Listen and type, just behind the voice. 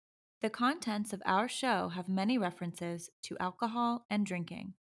The contents of our show have many references to alcohol and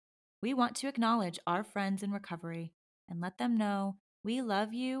drinking. We want to acknowledge our friends in recovery and let them know we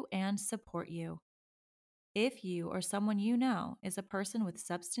love you and support you. If you or someone you know is a person with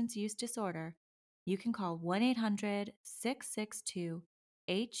substance use disorder, you can call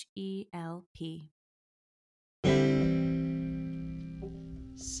 1-800-662-HELP.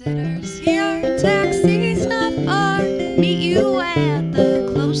 Sitters here, taxi's not far. Meet you at the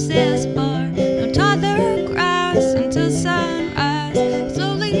closest bar. No toddler grass until sunrise.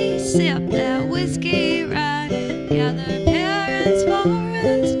 Slowly sip that whiskey ride. Gather parents far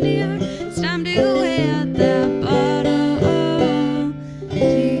and near. It's time to hit that bottle,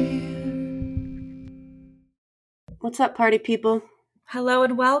 dear. What's up, party people? Hello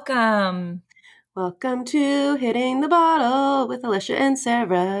and welcome. Welcome to Hitting the Bottle with Alicia and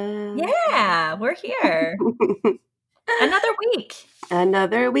Sarah. Yeah, we're here. Another week.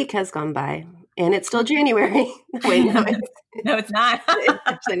 Another week has gone by, and it's still January. Wait, no, it's not. it's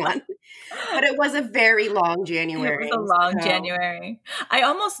actually not. But it was a very long January. It was a long January. I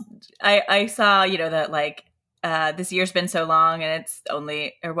saw, that like this year's been so long and it's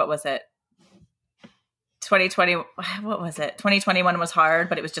only, or what was it? 2020, what was it? 2021 was hard,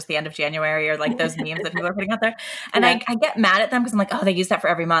 but it was just the end of January, or like those memes that people are putting out there. And Yeah. I get mad at them because I'm like, oh, they use that for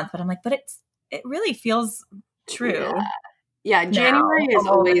every month. But I'm like, but it really feels true. Yeah, January now, is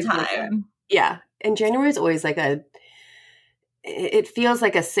all always the time. And January is always like it feels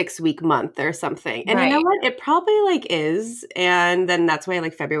like a 6-week month or something. And Right. You know what? It probably like is. And then that's why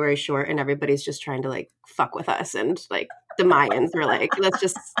like February's short and everybody's just trying to like fuck with us. And like the Mayans were like, let's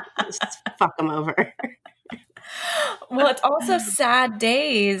just fuck them over. Well, it's also sad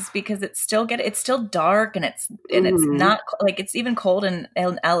days because it's still dark and it's not like it's even cold in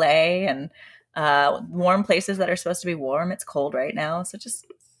LA and warm places that are supposed to be warm. It's cold right now. So just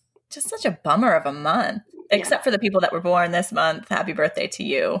such a bummer of a month, except for the people that were born this month. Happy birthday to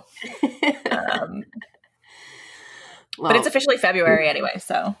you. But it's officially February anyway.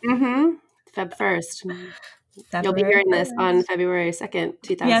 So Feb 1st. You'll be hearing this on February 2nd,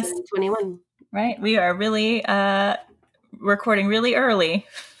 2021. Yes. Right. We are really recording really early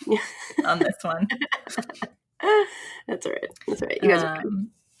on this one. That's all right. That's all right. You guys are fine.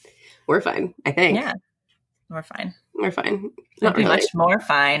 We're fine, I think. Yeah. We're fine. We're fine. Not really. Much more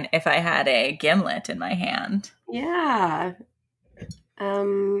fine if I had a gimlet in my hand. Yeah. I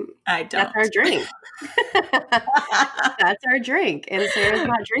don't. That's our drink. That's our drink. And Sarah's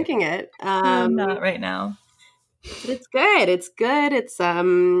not drinking it. I'm not right now. But it's good. It's good. It's a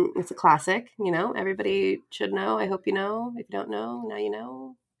classic, everybody should know. I hope you know. If you don't know, now you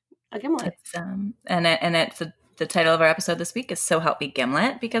know. A gimlet. It's, and it's the title of our episode this week is So Help Me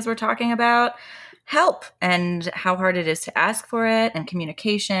Gimlet, because we're talking about help and how hard it is to ask for it, and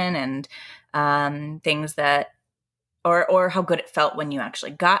communication, and things that or how good it felt when you actually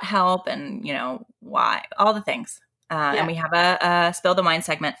got help, and why, all the things. And we have a Spill the Wine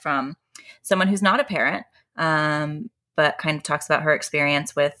segment from someone who's not a parent, but kind of talks about her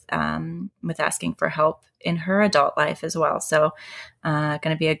experience with asking for help in her adult life as well. So going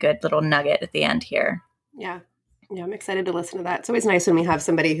to be a good little nugget at the end here. Yeah, I'm excited to listen to that. It's always nice when we have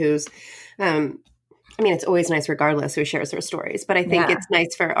somebody who's, it's always nice regardless who shares their stories, but I think it's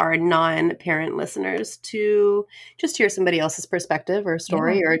nice for our non-parent listeners to just hear somebody else's perspective or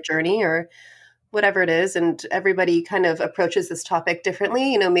story or journey or whatever it is. And everybody kind of approaches this topic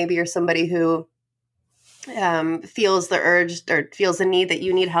differently. Maybe you're somebody who feels the urge or feels the need that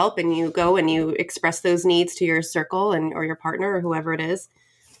you need help, and you go and you express those needs to your circle or your partner or whoever it is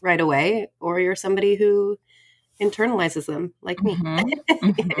right away, or you're somebody who internalizes them like me.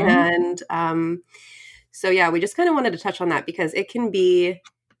 And we just kind of wanted to touch on that because it's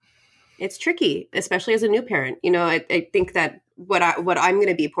tricky, especially as a new parent. I think that what I'm going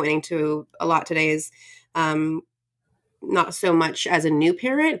to be pointing to a lot today is not so much as a new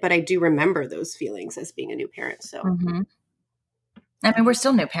parent, but I do remember those feelings as being a new parent. So, I mean, we're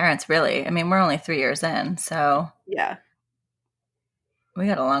still new parents, really. I mean, we're only 3 years in, so yeah, we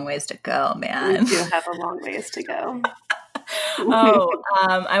got a long ways to go, man. We do have a long ways to go.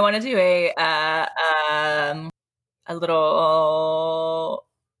 I want to do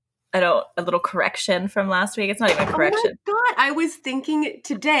a little correction from last week. It's not even a correction. Oh my God, I was thinking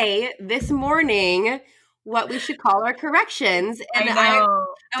today, this morning, what we should call our corrections, and I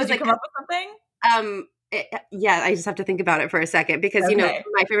was Did you come up with something? I just have to think about it for a second because my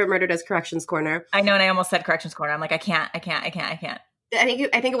favorite murder does corrections corner. I know, and I almost said corrections corner. I'm like, I can't. I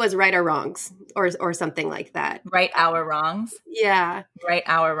think it was right or wrongs or something like that. Right our wrongs. Yeah. Right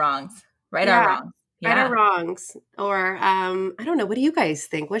our wrongs. Right our wrongs. Right or wrongs, or I don't know. What do you guys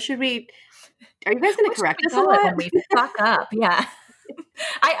think? What should we? Are you guys going to correct us a lot when we fuck up? Yeah.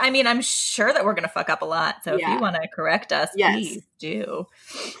 I mean, I'm sure that we're going to fuck up a lot. So if you want to correct us, please do.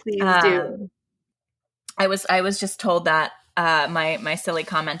 Please do. I was just told that my silly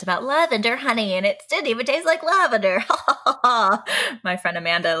comment about lavender honey and it didn't even taste like lavender. My friend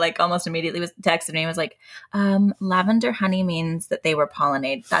Amanda like almost immediately was texted me and was like, lavender honey means that they were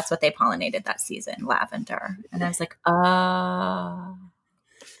pollinated. That's what they pollinated that season, lavender. And I was like, Well,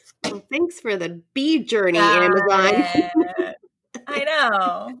 thanks for the bee journey, Amazon. I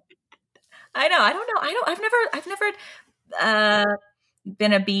know. I don't know. I've never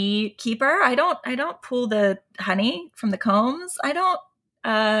been a beekeeper. I don't pull the honey from the combs. I don't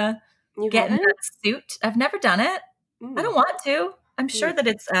get in that suit. I've never done it. I don't want to. I'm sure that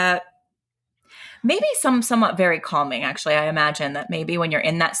it's maybe somewhat very calming, actually. I imagine that maybe when you're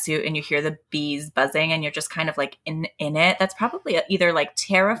in that suit and you hear the bees buzzing and you're just kind of like in it, that's probably either like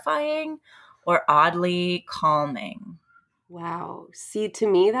terrifying or oddly calming. Wow. See, to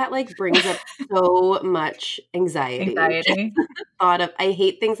me, that like brings up so much anxiety. The thought of, I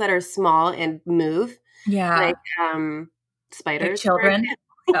hate things that are small and move. Yeah. Like spiders. Like children.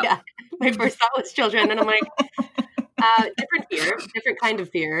 Yeah. My first thought was children. And I'm like, different fear, different kind of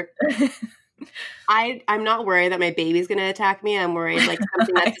fear. I'm not worried that my baby's going to attack me. I'm worried like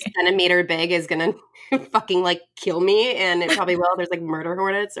something that's a centimeter big is going to fucking like kill me. And it probably will. There's like murder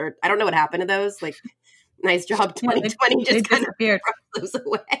hornets, or I don't know what happened to those. Like, nice job, 2020 just kind of brought those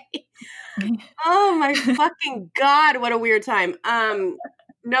away. Oh my fucking God, what a weird time.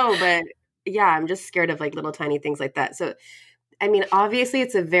 No, but yeah, I'm just scared of like little tiny things like that. So, I mean, obviously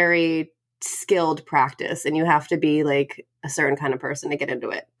it's a very skilled practice and you have to be like a certain kind of person to get into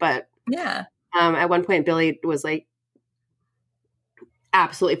it. But yeah, at one point Billy was like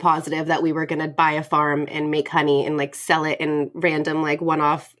absolutely positive that we were going to buy a farm and make honey and like sell it in random like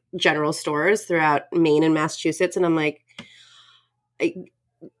one-off general stores throughout Maine and Massachusetts. And I'm like,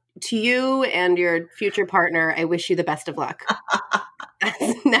 to you and your future partner, I wish you the best of luck.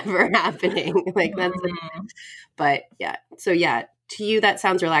 That's never happening. Like that's, but yeah. So yeah, to you, that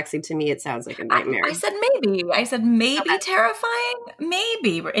sounds relaxing. To me, it sounds like a nightmare. I said maybe okay. Terrifying.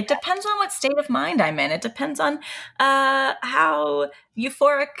 Maybe it depends on what state of mind I'm in. It depends on how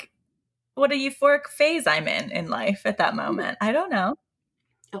euphoric, what a euphoric phase I'm in life at that moment. I don't know.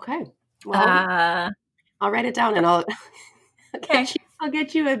 Okay. Well, I'll write it down and I'll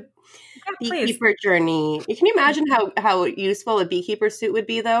get you a beekeeper journey. Can you imagine how useful a beekeeper suit would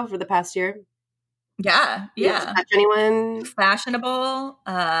be though for the past year? Yeah. Yeah. Touch anyone? Fashionable.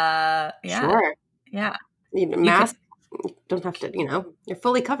 Yeah. Sure. Yeah. Mask. You don't have to, you're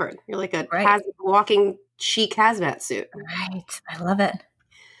fully covered. You're like a walking chic hazmat suit. Right. I love it.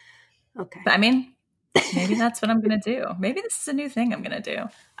 Okay. But, I mean, maybe that's what I'm going to do. Maybe this is a new thing I'm going to do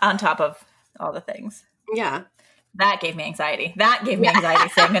on top of all the things. Yeah. That gave me anxiety.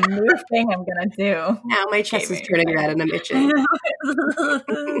 Saying a new thing I'm going to do. Now my chest is turning red and I'm itching.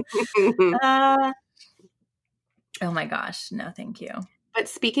 Oh my gosh. No, thank you. But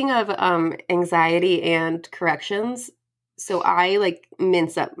speaking of anxiety and corrections, so I like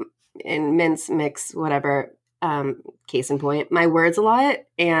mix, whatever, case in point, my words a lot.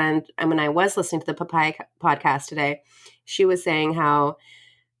 And when I was listening to the Papaya podcast today, she was saying how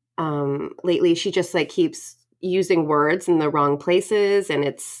lately she just like keeps using words in the wrong places and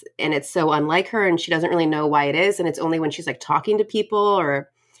it's so unlike her and she doesn't really know why it is. And it's only when she's like talking to people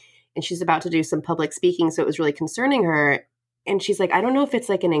and she's about to do some public speaking. So it was really concerning her. And she's like, I don't know if it's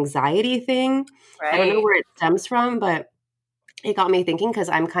like an anxiety thing. Right. I don't know where it stems from, but it got me thinking because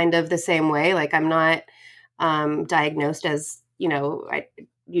I'm kind of the same way. Like I'm not diagnosed as, I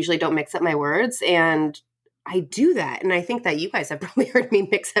usually don't mix up my words and I do that. And I think that you guys have probably heard me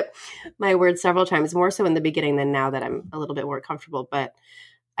mix up my words several times, more so in the beginning than now that I'm a little bit more comfortable. But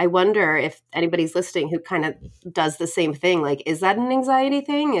I wonder if anybody's listening who kind of does the same thing. Like, is that an anxiety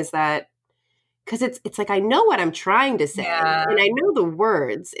thing? Is that because it's like I know what I'm trying to say and I know the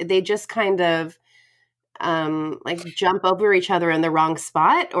words. They just kind of like jump over each other in the wrong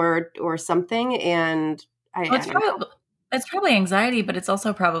spot or something. And it's probably anxiety, but it's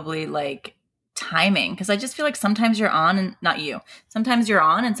also probably like timing, because I just feel like sometimes you're on and not you. Sometimes you're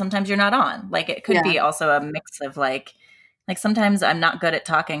on and sometimes you're not on. Like it could be also a mix of like sometimes I'm not good at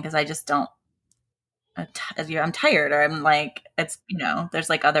talking because I just don't. I'm tired, or I'm like it's there's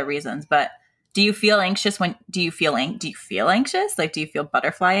like other reasons. But do you feel anxious do you feel anxious? Like do you feel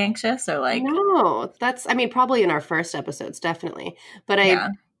butterfly anxious or like? No, that's probably in our first episodes definitely. But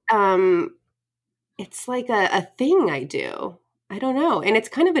it's like a thing I do. I don't know. And it's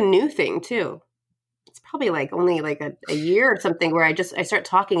kind of a new thing too. probably like only like a year or something where I start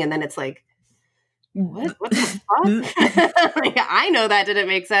talking and then it's like, what the fuck? Like, I know that didn't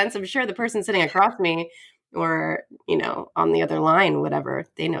make sense. I'm sure the person sitting across me or, on the other line, whatever,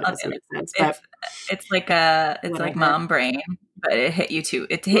 they know it doesn't make sense. But it's like mom brain, but it hit you too.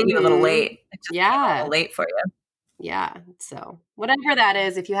 It hit you a little late. It just came a little late for you. Yeah. So whatever that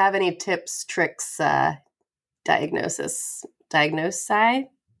is, if you have any tips, tricks, diagnoses.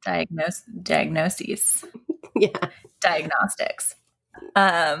 Yeah. Diagnostics.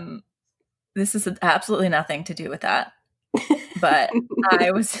 This is absolutely nothing to do with that. But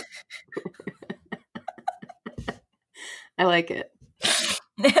I like it.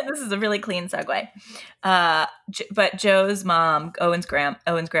 This is a really clean segue. But Joe's mom, Owen's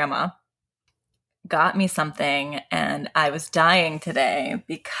grandma, got me something, and I was dying today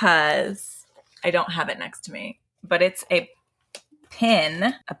because I don't have it next to me. But it's a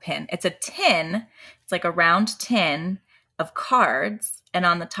pin. It's a tin. It's like a round tin of cards, and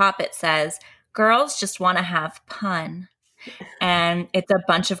on the top it says, "Girls just want to have pun." And it's a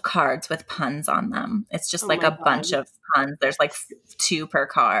bunch of cards with puns on them. It's just like a bunch of puns. There's like 2 per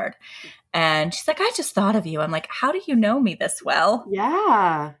card. And she's like, "I just thought of you." I'm like, "How do you know me this well?"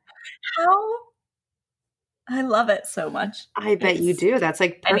 Yeah. How? I love it so much. I bet you do. That's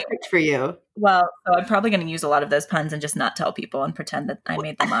like perfect for you. Well, so I'm probably going to use a lot of those puns and just not tell people and pretend that I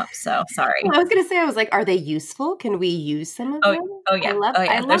made them up. So sorry. I was going to say, are they useful? Can we use some of them? Oh yeah.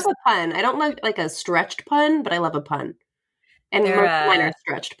 I love a pun. I don't love like a stretched pun, but I love a pun. And most of mine are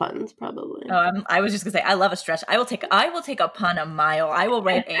stretched puns, probably. Oh, I was just gonna say, I love a stretch. I will take a pun a mile. I will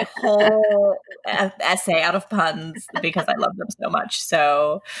write a whole essay out of puns because I love them so much.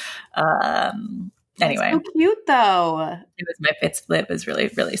 So, anyway, that's so cute though. It was really,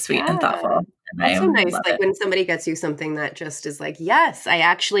 really sweet and thoughtful. And that's so nice. Like when somebody gets you something that just is like, yes, I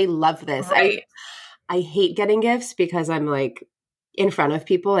actually love this. Right. I hate getting gifts because I'm like in front of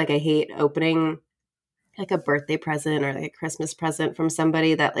people. Like I hate opening like a birthday present or like a Christmas present from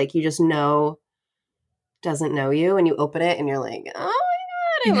somebody that like you just know doesn't know you, and you open it and you're like, oh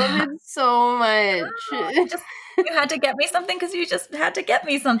my God, I love it so much. You had to get me something because you just had to get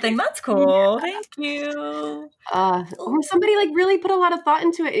me something. That's cool. Yeah. Thank you. Or somebody like really put a lot of thought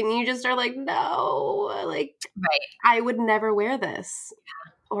into it and you just are like, no, like I would never wear this.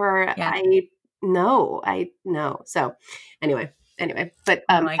 Yeah. Or I know. So anyway, but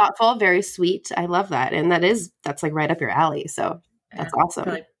thoughtful, very sweet. I love that. And that's like right up your alley. So that's awesome.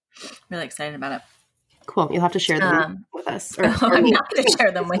 Really, really excited about it. Cool. You'll have to share them with us. I'm not going to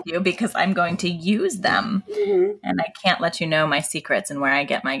share them with you because I'm going to use them. Mm-hmm. And I can't let you know my secrets and where I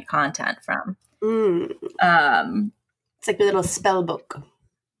get my content from. It's like your little spell book.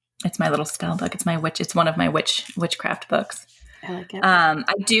 It's my little spell book. It's one of my witchcraft books. I like it. I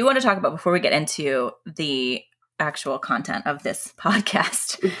do want to talk about, before we get into the actual content of this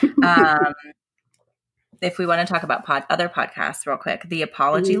podcast, if we want to talk about other podcasts real quick, the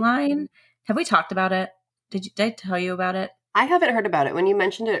Apology Line. Have we talked about it? Did I tell you about it? I haven't heard about it. When you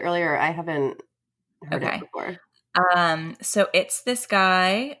mentioned it earlier, I haven't heard it before. So it's this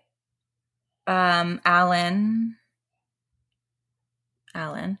guy, Alan,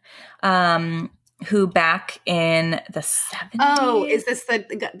 who back in the 70s. Oh, is this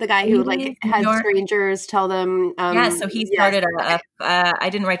the guy who like has strangers tell them? So he started I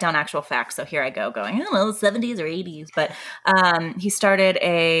didn't write down actual facts, so here I go going, I don't know, 70s or 80s, but he started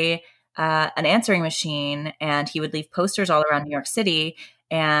an answering machine, and he would leave posters all around New York City,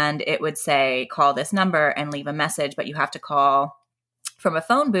 and it would say, call this number and leave a message, but you have to call from a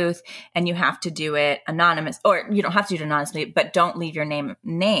phone booth, and you have to do it anonymous, or you don't have to do it anonymously, but don't leave your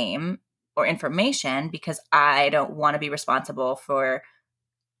name or information, because I don't want to be responsible for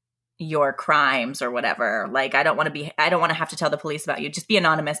your crimes or whatever. Like, I don't want to have to tell the police about you. Just be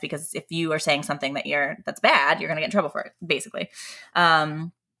anonymous, because if you are saying something that's bad, you're going to get in trouble for it, basically.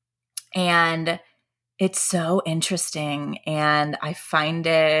 And it's so interesting, and I find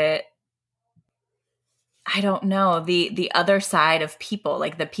it, I don't know, the other side of people,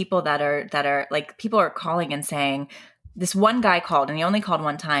 like the people that are like, people are calling and saying, this one guy called, and he only called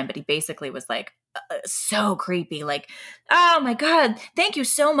one time, but he basically was like, so creepy, like, oh my God, thank you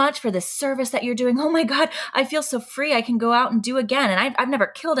so much for this service that you're doing. Oh my God, I feel so free. I can go out and do again. And I've never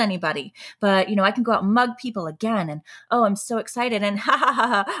killed anybody, but I can go out and mug people again. And oh, I'm so excited. And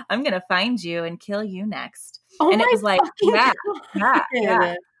I'm going to find you and kill you next. Oh, and it was like, yeah.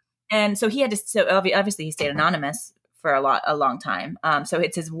 And so he had to, so obviously he stayed anonymous for a long time. So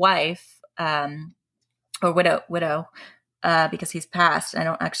it's his wife, or widow, because he's passed. I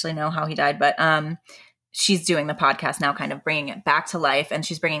don't actually know how he died, but she's doing the podcast now, kind of bringing it back to life, and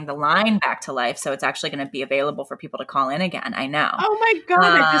she's bringing the line back to life. So it's actually going to be available for people to call in again. I know. Oh my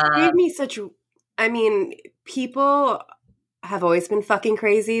God. It just gave me such, I mean, people have always been fucking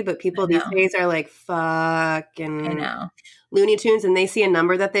crazy, but people these days are like, fucking I know. Looney Tunes, and they see a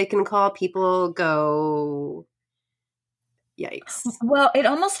number that they can call, people go, yikes. Well, it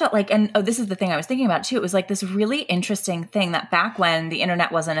almost felt like, and this is the thing I was thinking about too. It was like this really interesting thing that back when the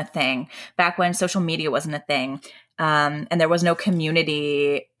internet wasn't a thing, back when social media wasn't a thing, and there was no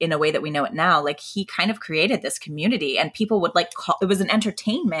community in a way that we know it now, like he kind of created this community, and people would like call, it was an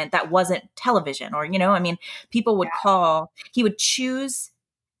entertainment that wasn't television, or, I mean, people would call, he would choose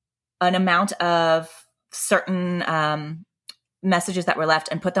an amount of certain, messages that were left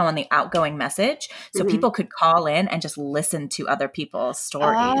and put them on the outgoing message so people could call in and just listen to other people's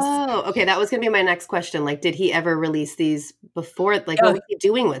stories. Oh, okay. That was going to be my next question. Like, did he ever release these before? Like, what was he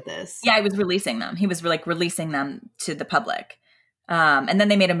doing with this? Yeah, he was releasing them. He was like releasing them to the public. And then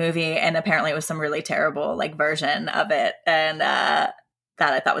they made a movie, and apparently it was some really terrible like version of it. And that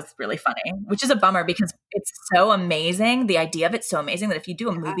I thought was really funny, which is a bummer because it's so amazing. The idea of it's so amazing that if you do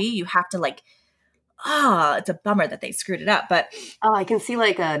a movie, you have to like, it's a bummer that they screwed it up. But I can see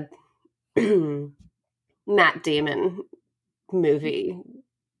like a Matt Damon movie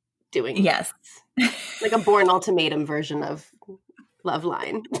doing yes, like a Born Ultimatum version of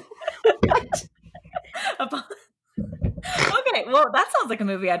Loveline. Okay, well, that sounds like a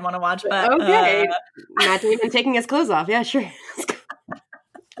movie I'd want to watch. But okay, Matt Damon taking his clothes off. Yeah, sure.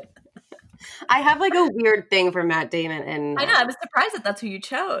 I have like a weird thing for Matt Damon, and I know I was surprised that that's who you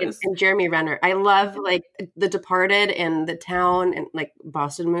chose. And Jeremy Renner. I love like The Departed and The Town and like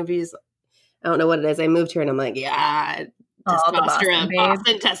Boston movies. I don't know what it is. I moved here and I'm like, yeah, testosterone,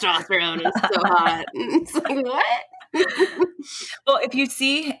 Boston testosterone is so hot. It's like, what? Well, if you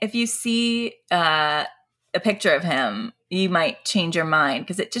see a picture of him, you might change your mind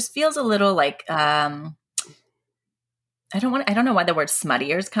because it just feels a little like. I don't know why the word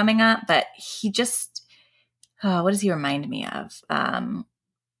smuttier is coming up, but he just, what does he remind me of? I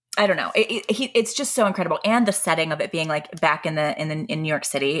don't know. It's just so incredible. And the setting of it being like back in New York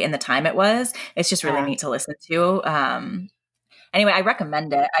City in the time it was, it's just really neat to listen to. Anyway, I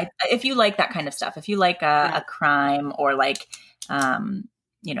recommend it. If you like that kind of stuff, if you like a crime or like,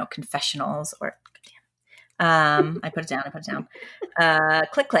 confessionals or, I put it down.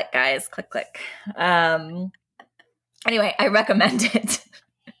 Click, click, guys. Click, click. Anyway, I recommend it.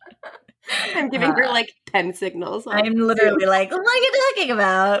 I'm giving her like 10 signals. I'm literally like, what are you talking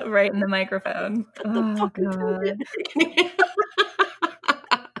about? Right in the microphone. Oh, God.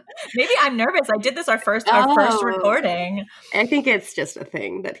 Maybe I'm nervous. I did this our first recording. I think it's just a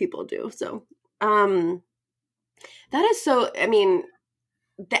thing that people do. So that is so, I mean,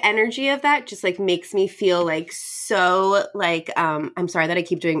 the energy of that just like makes me feel like so like, I'm sorry that I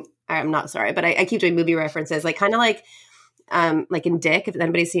keep doing, I'm not sorry, but I keep doing movie references, like kind of like in Dick, if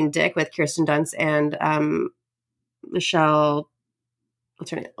anybody's seen Dick with Kirsten Dunst and Michelle,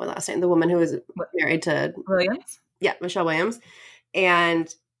 what's her last name? The woman who was married to Williams? Yeah, Michelle Williams.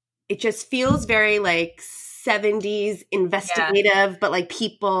 And it just feels very like 70s investigative, but like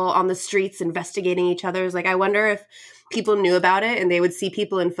people on the streets investigating each other's. Like, I wonder if people knew about it and they would see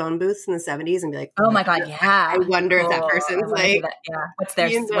people in phone booths in the 70s and be like, oh my God, yeah. I wonder if that person's like,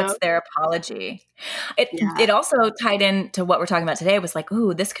 what's their apology? It also tied into what we're talking about today. It was like,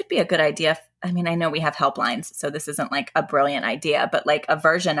 ooh, this could be a good idea. I mean, I know we have helplines, so this isn't like a brilliant idea, but like a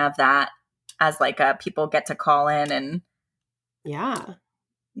version of that as like people get to call in and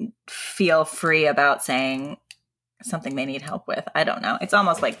feel free about saying something they need help with. I don't know. It's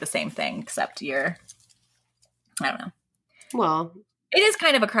almost like the same thing, except I don't know. Well, it is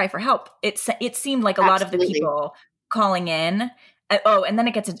kind of a cry for help. It seemed like a lot of the people calling in. And then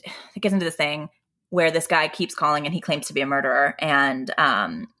it gets into this thing where this guy keeps calling and he claims to be a murderer and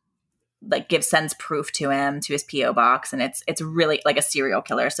sends proof to him to his PO box, and it's really like a serial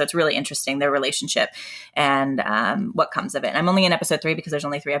killer. So it's really interesting, their relationship and what comes of it. And I'm only in episode 3 because there's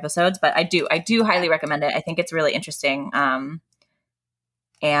only 3 episodes, but I do highly recommend it. I think it's really interesting.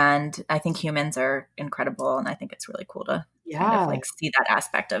 And I think humans are incredible, and I think it's really cool to kind of like see that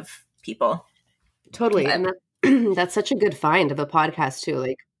aspect of people. Totally. And that's such a good find of a podcast too.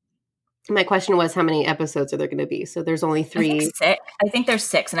 Like, my question was, how many episodes are there going to be? So there's only 3. I think there's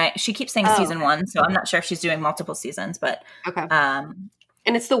 6, and she keeps saying season 1, so I'm not sure if she's doing multiple seasons, but okay. And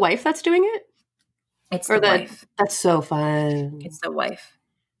it's the wife that's doing it? It's the wife. That's so fun. It's the wife.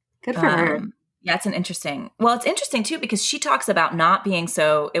 Good for her. Yeah, it's it's interesting too, because she talks about not being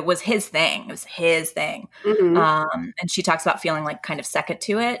it was his thing. It was his thing. And she talks about feeling like kind of second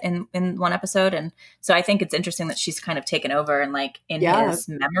to it in one episode. And so I think it's interesting that she's kind of taken over and like in his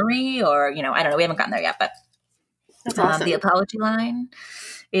memory, or, I don't know, we haven't gotten there yet, but that's awesome. The apology line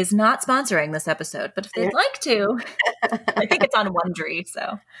is not sponsoring this episode, but if they'd like to, I think it's on Wondery.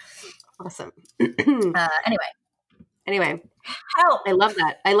 So awesome. Anyway. Help. I love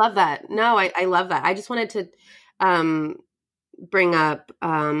that. No, I love that. I just wanted to bring up,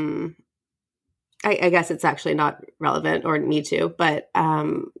 I guess it's actually not relevant or need to, but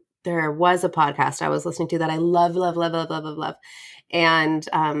there was a podcast I was listening to that I love. And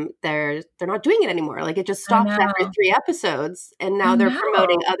they're not doing it anymore. Like it just stopped after 3 episodes, and now they're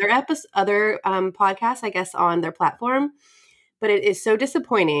promoting other podcasts, I guess, on their platform. But it is so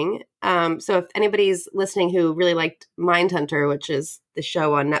disappointing. So if anybody's listening who really liked Mindhunter, which is the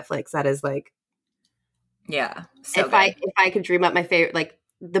show on Netflix, that is like, so if I could dream up my favorite, like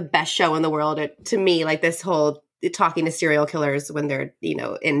the best show in the world, to me, like this whole talking to serial killers when they're,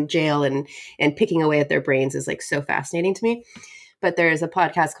 in jail and picking away at their brains is like so fascinating to me. But there's a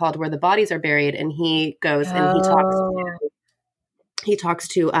podcast called Where the Bodies Are Buried, and he goes and he talks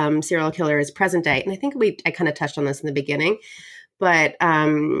to serial killers present day. And I think I kind of touched on this in the beginning, but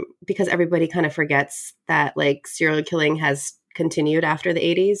because everybody kind of forgets that like serial killing has continued after the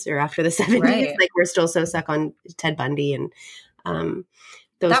 80s or after the 70s. Right. Like we're still so stuck on Ted Bundy and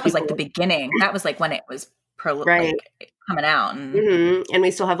that was like the beginning. That was like when it was like, coming out. And we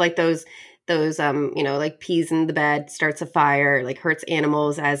still have like those like pees in the bed, starts a fire, like hurts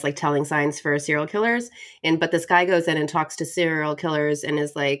animals as like telling signs for serial killers. But this guy goes in and talks to serial killers and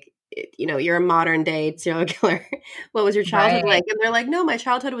is like, you're a modern day serial killer. What was your childhood like? And they're like, no, my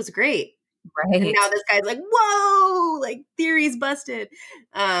childhood was great. Right. And now this guy's like, whoa, like theories busted.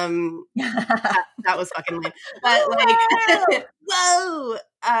 That was fucking lame. But like, whoa.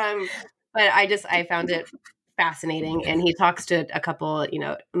 But I found it fascinating. And he talks to a couple,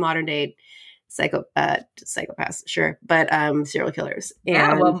 modern day psychopaths, sure, but serial killers.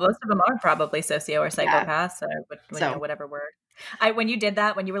 And most of them are probably socio or psychopaths, or whatever word. When you did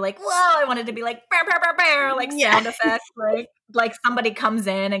that, when you were like, whoa, I wanted to be like, bah, bah, bah, bah, like sound effects, like somebody comes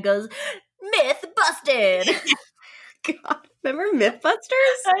in and goes, myth busted. God, remember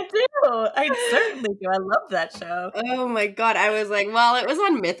Mythbusters? I certainly do. I love that show. Oh my God. I was like, well, it was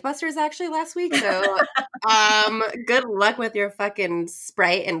on Mythbusters actually last week. So good luck with your fucking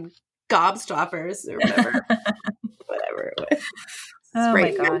Sprite and Gobstoppers or whatever. Whatever it was. Oh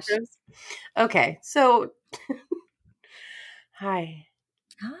my gosh. Okay. So Hi.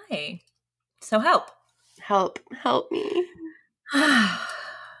 So help me.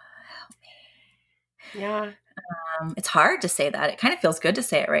 Yeah. It's hard to say that. It kind of feels good to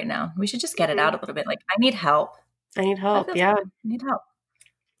say it right now. We should just get it out a little bit. Like, I need help. Yeah. I need help.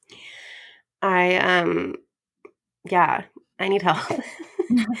 I need help.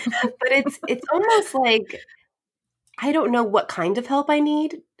 But it's almost like I don't know what kind of help I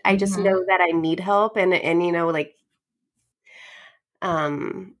need. I just know that I need help, and like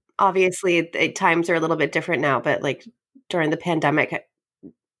obviously times are a little bit different now, but like during the pandemic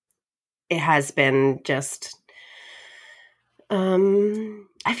it has been just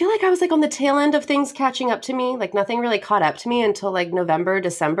I feel like I was like on the tail end of things catching up to me. Like nothing really caught up to me until like November,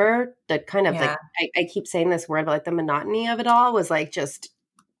 December. That kind of like I keep saying this word, but like the monotony of it all was like just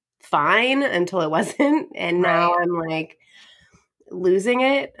fine until it wasn't. And now I'm like losing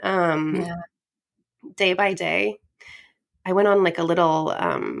it day by day. I went on like a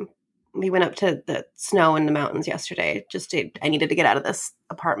little we went up to the snow in the mountains yesterday. I needed to get out of this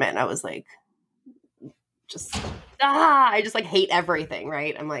apartment. I was like I just like hate everything,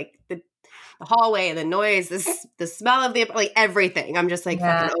 right? I'm like the hallway, the noise, the smell of like everything. I'm just like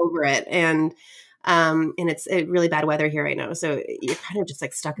fucking over it. And it's really bad weather here right now. So you're kind of just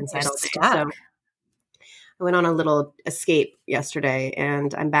like stuck inside all day. So I went on a little escape yesterday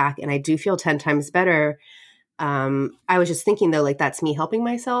and I'm back and I do feel 10 times better. I was just thinking though, like that's me helping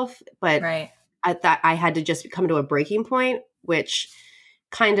myself, but I thought I had to just come to a breaking point, which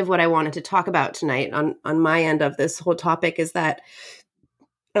kind of what I wanted to talk about tonight on my end of this whole topic is that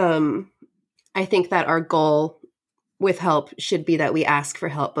I think that our goal with help should be that we ask for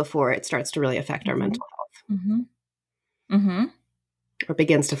help before it starts to really affect our mental health or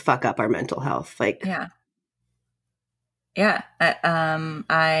begins to fuck up our mental health. Like, I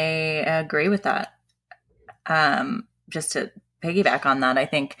agree with that. Just to piggyback on that, I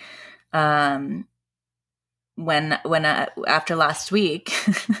think when after last week,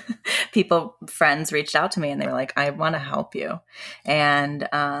 friends reached out to me and they were like, I want to help you. And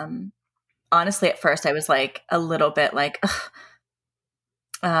honestly, at first I was like a little bit like,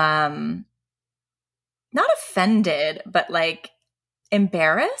 not offended, but like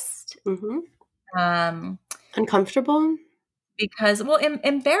embarrassed. Uncomfortable? Because, well,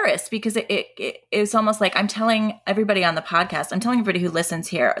 embarrassed because it's almost like I'm telling everybody on the podcast, I'm telling everybody who listens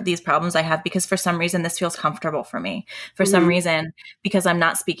here these problems I have because for some reason this feels comfortable for me. For some reason, because I'm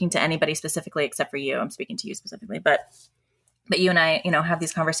not speaking to anybody specifically except for you. I'm speaking to you specifically, but you and I, have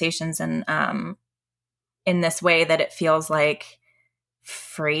these conversations and in this way that it feels like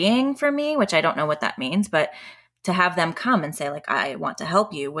freeing for me, which I don't know what that means, but to have them come and say like, I want to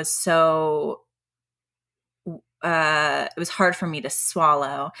help you was so it was hard for me to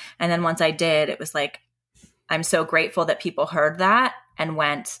swallow. And then once I did, it was like, I'm so grateful that people heard that and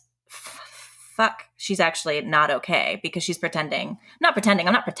went, fuck, she's actually not okay because she's I'm not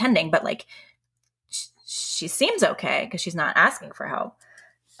pretending, but like she seems okay because she's not asking for help.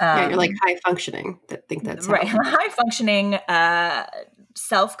 Yeah, you're like high functioning. I think that's right. High functioning,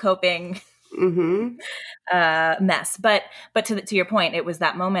 self-coping mess. But to your point, it was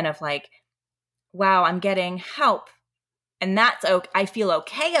that moment of like, wow, I'm getting help. And that's okay. I feel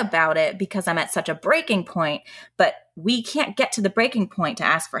okay about it because I'm at such a breaking point, but we can't get to the breaking point to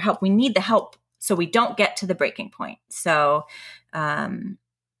ask for help. We need the help so we don't get to the breaking point. So we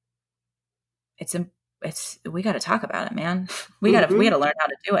got to talk about it, man. We got to learn how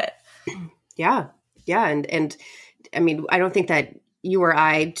to do it. Yeah. Yeah. And I mean, I don't think that you or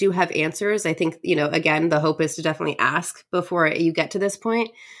I do have answers. I think, again, the hope is to definitely ask before you get to this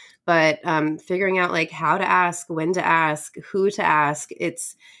point. But figuring out like how to ask, when to ask, who to ask,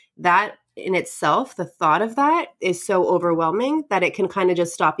 it's that in itself, the thought of that is so overwhelming that it can kind of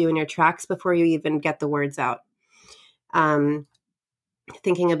just stop you in your tracks before you even get the words out.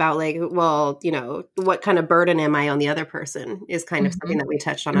 Thinking about like, well, what kind of burden am I on the other person is kind of something that we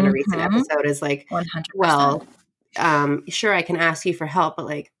touched on in a recent episode is like, 100%. Well, sure, I can ask you for help, but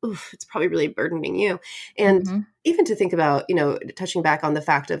like, oof, it's probably really burdening you. And even to think about, touching back on the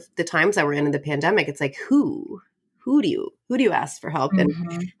fact of the times that we're in the pandemic, it's like, who do you ask for help?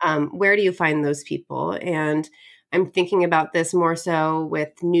 And where do you find those people? And I'm thinking about this more so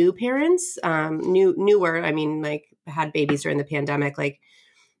with new parents, newer, I mean, like had babies during the pandemic, like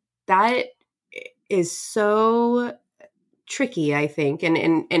that is so tricky, I think.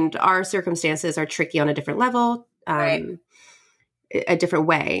 And our circumstances are tricky on a different level. Right. A different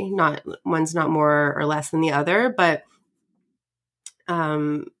way, one's not more or less than the other, but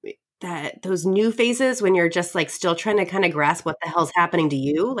that those new phases when you're just like still trying to kind of grasp what the hell's happening to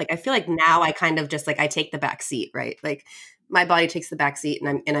you. Like, I feel like now I kind of just like, I take the back seat, right? Like my body takes the back seat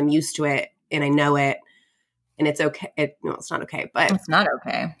and I'm used to it and I know it and it's okay. It's not okay, but it's not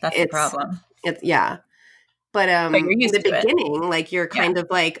okay. That's the problem. Yeah. But you're used in the to beginning, like you're kind of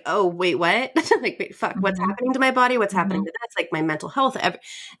like, oh, wait, what? Like, wait, fuck, what's happening to my body? What's happening to this? Like my mental health,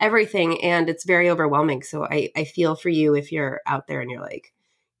 everything. And it's very overwhelming. So I feel for you if you're out there and you're like,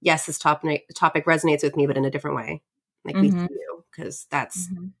 yes, this topic resonates with me, but in a different way. Like we see you, because that's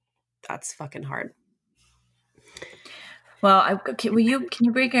fucking hard. Well, can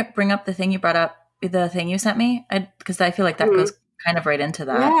you bring up the thing you brought up, the thing you sent me? Because I feel like that goes kind of right into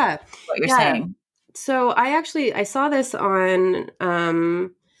that. Yeah. What you're saying. So I saw this on,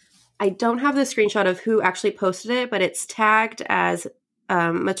 I don't have the screenshot of who actually posted it, but it's tagged as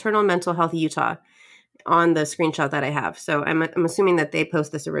Maternal Mental Health Utah on the screenshot that I have. So I'm assuming that they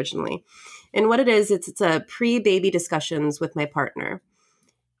post this originally. And what it is, it's a pre-baby discussions with my partner.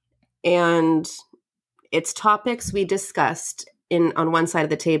 And it's topics we discussed on one side of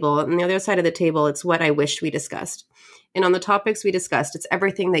the table. And the other side of the table, it's what I wished we discussed. And on the topics we discussed, it's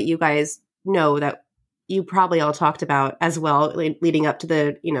everything that you guys know that you probably all talked about as well, leading up to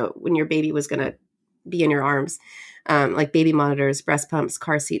the, when your baby was going to be in your arms, like baby monitors, breast pumps,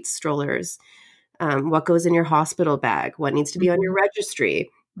 car seats, strollers, what goes in your hospital bag, what needs to be on your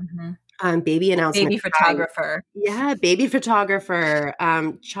registry, baby announcement. Baby photographer. Baby photographer,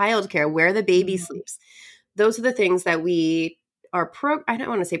 childcare, where the baby sleeps. Those are the things that we are I don't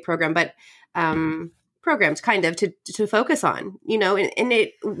want to say program, but programmed kind of to focus on, and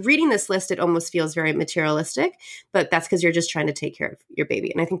reading this list, it almost feels very materialistic, but that's because you're just trying to take care of your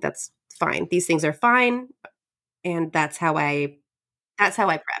baby. And I think that's fine. These things are fine. And that's how I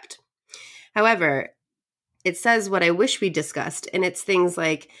prepped. However, it says what I wish we discussed. And it's things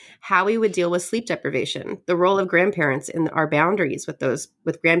like how we would deal with sleep deprivation, the role of grandparents in our boundaries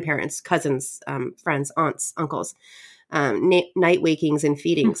with grandparents, cousins, friends, aunts, uncles, night wakings and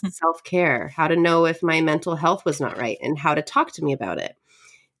feedings, self-care, how to know if my mental health was not right and how to talk to me about it.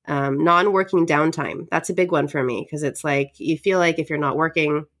 Non-working downtime. That's a big one for me because it's like, you feel like if you're not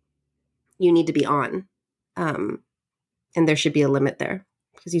working, you need to be on. And there should be a limit there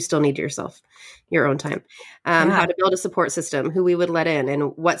because you still need yourself, your own time. How to build a support system, who we would let in,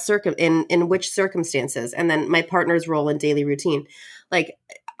 and what in which circumstances, and then my partner's role in daily routine. Like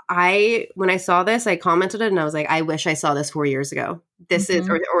when I saw this, I commented it and I was like, I wish I saw this 4 years ago. This is,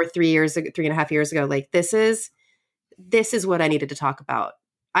 or 3 years ago, 3.5 years ago. Like this is what I needed to talk about.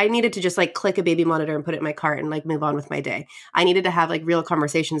 I needed to just like click a baby monitor and put it in my cart and like move on with my day. I needed to have like real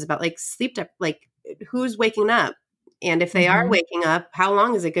conversations about like sleep, like who's waking up. And if they are waking up, how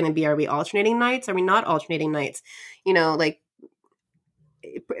long is it going to be? Are we alternating nights? Are we not alternating nights? You know, like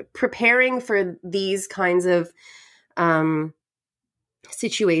preparing for these kinds of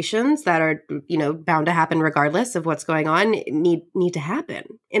situations that are, you know, bound to happen regardless of what's going on need to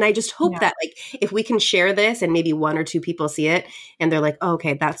happen. And I just hope that like, if we can share this and maybe 1 or 2 people see it and they're like, oh,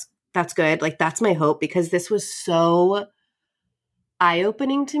 okay, that's good. Like, that's my hope, because this was so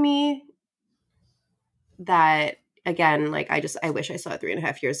eye-opening to me that, again, like, I wish I saw it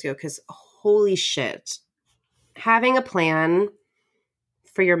 3.5 years ago, because holy shit, having a plan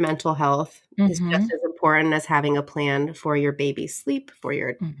for your mental health is just as important as having a plan for your baby's sleep, for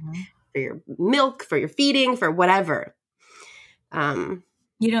your milk, for your feeding, for whatever.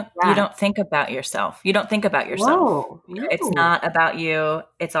 You don't think about yourself. You don't think about yourself. No. It's not about you.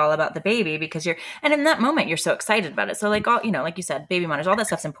 It's all about the baby, because and in that moment you're so excited about it. So like all, you know, like you said, baby monitors, all that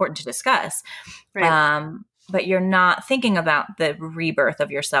stuff's important to discuss. Right. But you're not thinking about the rebirth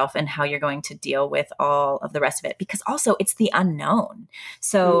of yourself and how you're going to deal with all of the rest of it, because also it's the unknown.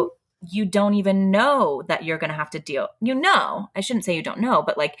 So you don't even know that you're going to have to deal. You know, I shouldn't say you don't know,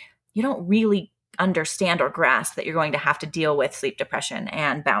 but like you don't really understand or grasp that you're going to have to deal with sleep depression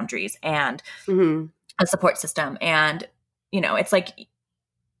and boundaries and a support system. And, you know, it's like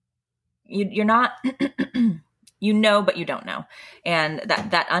you're not, you know, but you don't know. And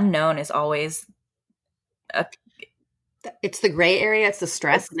that unknown is always it's the gray area. It's the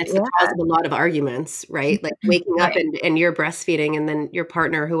stress, and it's the cause of a lot of arguments, right? Like waking up and you're breastfeeding, and then your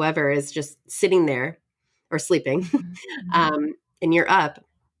partner, whoever, is just sitting there or sleeping, and you're up,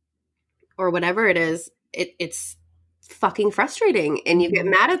 or whatever it is. It's fucking frustrating, and you get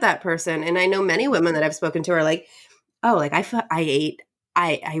mad at that person. And I know many women that I've spoken to are like, oh, like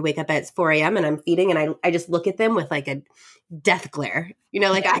I wake up at 4 a.m. and I'm feeding, and I just look at them with like a death glare, you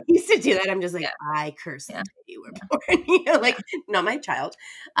know, like I used to do that. I'm just like, I curse the day you were born, you know, like not my child,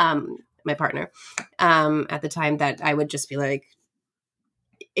 my partner, at the time, that I would just be like,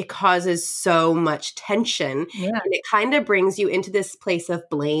 it causes so much tension, and it kind of brings you into this place of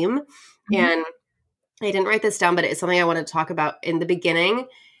blame. And I didn't write this down, but it's something I want to talk about in the beginning.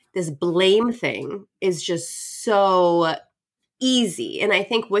 This blame thing is just so easy. And I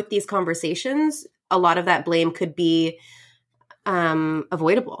think with these conversations, a lot of that blame could be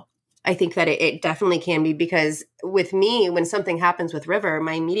avoidable. I think that it definitely can be, because with me, when something happens with River,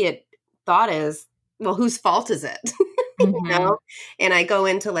 my immediate thought is, well, whose fault is it? You know? And I go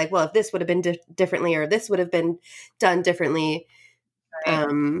into like, well, if this would have been differently, or this would have been done differently.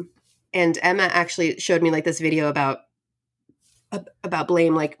 Right. And Emma actually showed me like this video about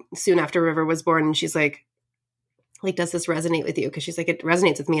blame, like soon after River was born. And she's like, does this resonate with you? Because she's like, it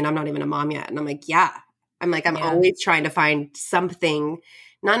resonates with me, and I'm not even a mom yet. And I'm like, yeah. I'm always trying to find something,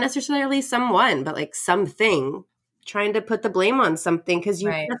 not necessarily someone, but like something, trying to put the blame on something, because you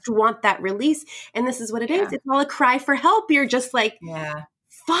just want that release. And this is what it is. It's all a cry for help. You're just like,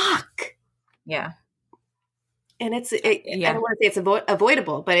 fuck. Yeah. And I don't want to say it's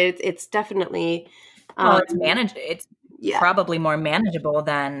avoidable, but it's definitely. It's managed. It's probably more manageable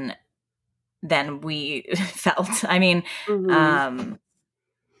than we felt. I mean,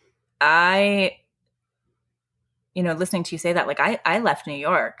 you know, listening to you say that, like I left New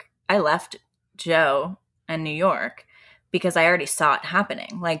York. I left Joe and New York because I already saw it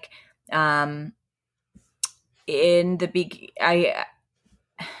happening. Like, in the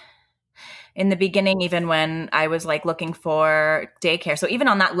beginning, even when I was like looking for daycare. So even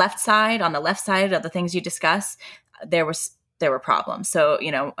on the left side of the things you discuss, there were problems. So,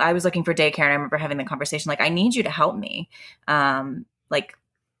 you know, I was looking for daycare, and I remember having the conversation, like, I need you to help me. Like,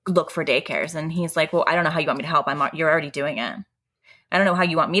 look for daycares. And he's like, well, I don't know how you want me to help. You're already doing it. I don't know how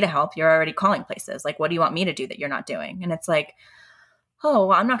you want me to help. You're already calling places. Like, what do you want me to do that you're not doing? And it's like, oh,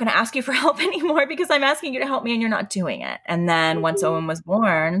 well, I'm not going to ask you for help anymore, because I'm asking you to help me and you're not doing it. And then once Owen was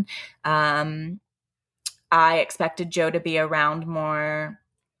born, I expected Joe to be around more.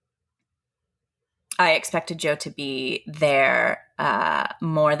 I expected Joe to be there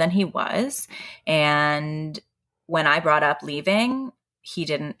more than he was. And when I brought up leaving, he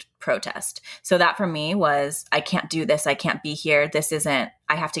didn't protest. So that for me was, I can't do this. I can't be here. I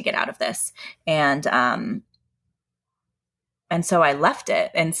have to get out of this. And so I left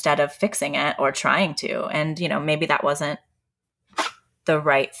it instead of fixing it or trying to. And, maybe that wasn't the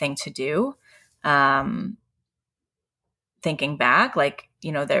right thing to do. Thinking back, like,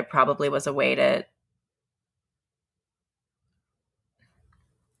 there probably was a way to,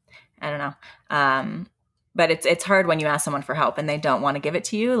 I don't know. But it's hard when you ask someone for help and they don't want to give it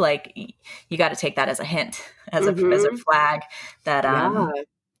to you. Like, you got to take that as a hint, as a flag that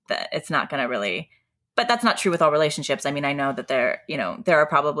that it's not going to really. But that's not true with all relationships. I mean, I know that there are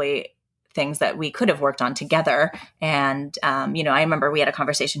probably things that we could have worked on together. And I remember we had a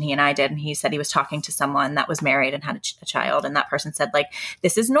conversation he and I did, and he said he was talking to someone that was married and had a child, and that person said, like,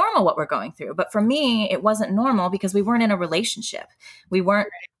 this is normal what we're going through. But for me, it wasn't normal because we weren't in a relationship. We weren't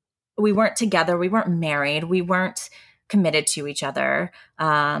together. We weren't married. We weren't committed to each other.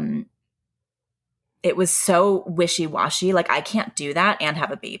 It was so wishy-washy. Like, I can't do that and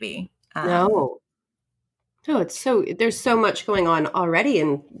have a baby. No, there's so much going on already.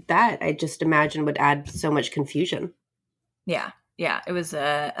 And that I just imagine would add so much confusion. Yeah. Yeah. It was,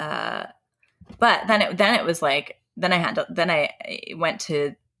 but then it was like, then I went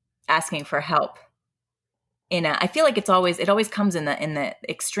to asking for help. I feel like it always comes in the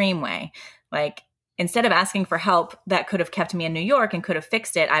extreme way. Like, instead of asking for help that could have kept me in New York and could have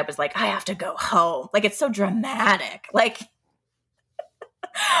fixed it, I was like, I have to go home. Like, it's so dramatic. Like,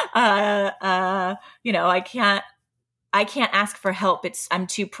 I can't ask for help. I'm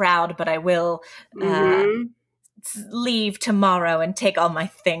too proud, but I will leave tomorrow and take all my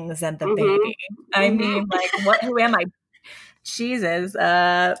things and the baby. I mean, like, who am I? Jesus.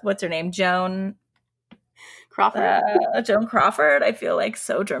 What's her name? Joan Crawford. Joan Crawford. I feel like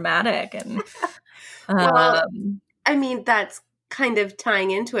so dramatic. And well, I mean, that's kind of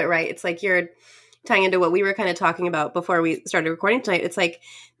tying into it, right? It's like you're tying into what we were kind of talking about before we started recording tonight. It's like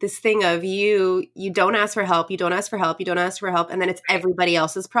this thing of you don't ask for help, you don't ask for help, you don't ask for help, and then it's everybody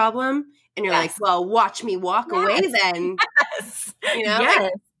else's problem. And you're like, well, watch me walk away then. Yes.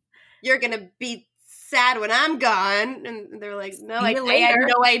 Like, you're going to be sad when I'm gone. And they're like, no, I had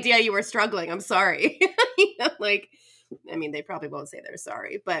no idea you were struggling. I'm sorry. I mean, they probably won't say they're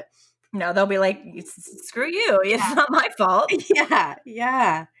sorry, but. No, they'll be like, screw you. It's not my fault. Yeah.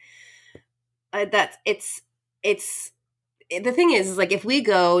 Yeah. It's the thing is like, if we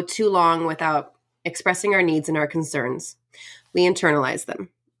go too long without expressing our needs and our concerns, we internalize them.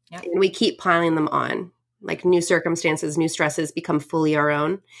 Yep. And we keep piling them on. Like, new circumstances, new stresses become fully our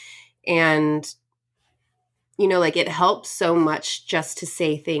own. And, like, it helps so much just to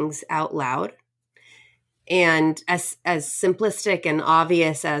say things out loud. And as simplistic and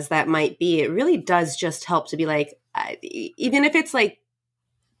obvious as that might be, it really does just help to be like, even if it's like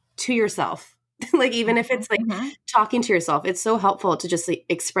to yourself, like, even if it's like talking to yourself, it's so helpful to just like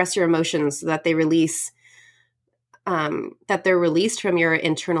express your emotions so that they release, that they're released from your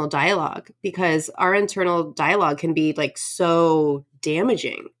internal dialogue, because our internal dialogue can be like so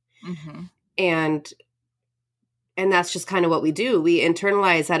damaging. And that's just kind of what we do. We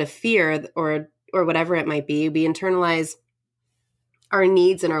internalize out of fear or whatever it might be. We internalize our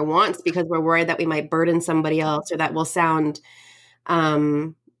needs and our wants because we're worried that we might burden somebody else, or that will sound,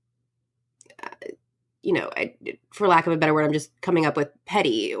 for lack of a better word, I'm just coming up with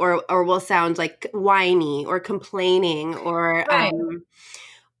petty, or will sound like whiny or complaining or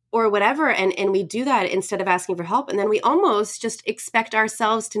whatever. And we do that instead of asking for help. And then we almost just expect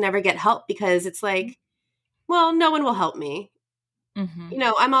ourselves to never get help because it's like, well, no one will help me.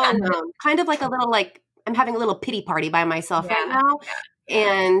 I'm all alone. Kind of like a little, like, I'm having a little pity party by myself right now.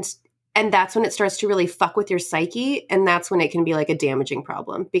 And that's when it starts to really fuck with your psyche. And that's when it can be like a damaging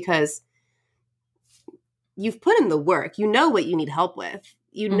problem, because you've put in the work. You know what you need help with.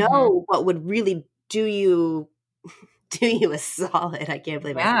 You know what would really do you a solid. I can't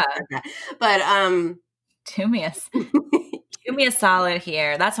believe I said that. But do me a solid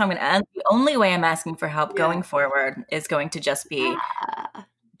here. That's how I'm going to end. The only way I'm asking for help going forward is going to just be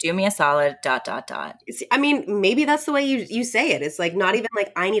do me a solid ... I mean, maybe that's the way you say it. It's like not even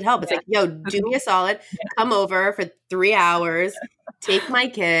like I need help. It's like, yo, do me a solid. Come over for 3 hours. Take my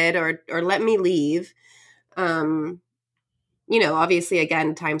kid or let me leave. Obviously,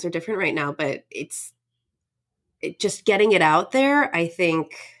 again, times are different right now, but it's just getting it out there. I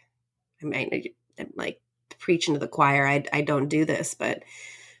think, I'm like preaching to the choir. I don't do this, but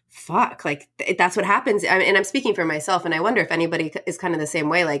fuck, like that's what happens. And I'm speaking for myself, and I wonder if anybody is kind of the same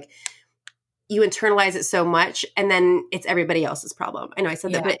way. Like, you internalize it so much, and then it's everybody else's problem. I know I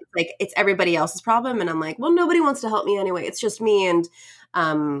said that, but like it's everybody else's problem, and I'm like, well, nobody wants to help me anyway. It's just me, and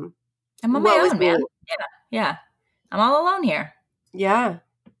I'm on my own, man. Yeah. I'm all alone here. Yeah.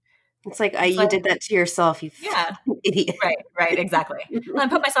 It's like, you did that to yourself, you idiot. Right, exactly. Well, I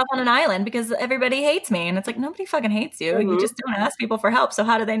put myself on an island because everybody hates me. And it's like, nobody fucking hates you. You just don't ask people for help. So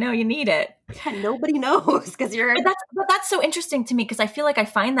how do they know you need it? Yeah, nobody knows because you're... But that's so interesting to me because I feel like I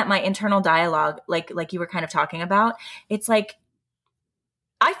find that my internal dialogue, like you were kind of talking about, it's like,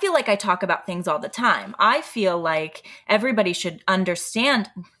 I feel like I talk about things all the time. I feel like everybody should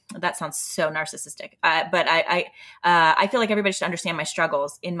understand. That sounds so narcissistic, but I feel like everybody should understand my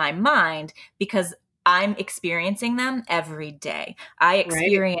struggles in my mind because I'm experiencing them every day. I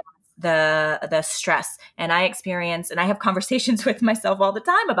experience the stress, and I have conversations with myself all the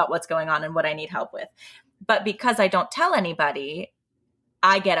time about what's going on and what I need help with. But because I don't tell anybody,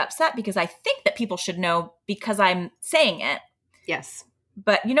 I get upset because I think that people should know because I'm saying it. Yes.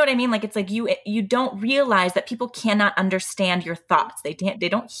 But you know what I mean? Like, it's like you don't realize that people cannot understand your thoughts. They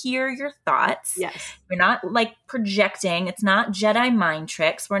don't hear your thoughts. Yes. You're not like projecting. It's not Jedi mind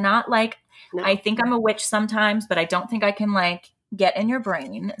tricks. We're not like, I think I'm a witch sometimes, but I don't think I can like get in your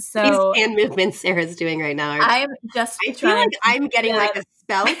brain. So these hand movements Sarah's doing right now. I'm just I feel like I'm getting like a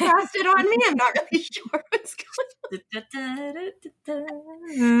spell casted on me. I'm not really sure what's going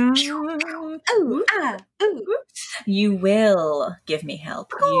on. You will give me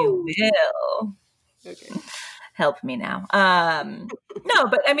help. You will. Okay. Help me now. No,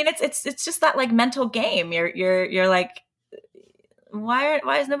 but I mean it's just that like mental game. You're like, why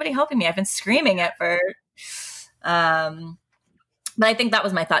is nobody helping me? I've been screaming it for but I think that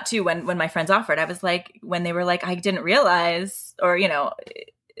was my thought too when my friends offered. I was like, when they were like, I didn't realize, or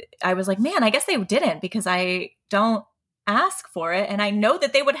I was like, man, I guess they didn't because I don't ask for it, and I know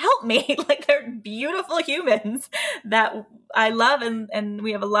that they would help me. Like, they're beautiful humans that I love, and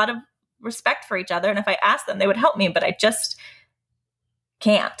we have a lot of respect for each other. And if I asked them, they would help me, but I just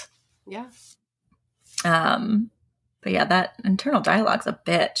can't. Yeah. But yeah, that internal dialogue's a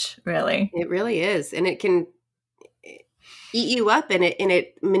bitch, really. It really is, and it can eat you up, and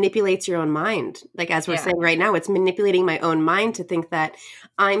it manipulates your own mind. Like, as we're saying right now, it's manipulating my own mind to think that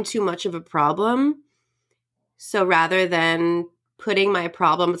I'm too much of a problem. So rather than putting my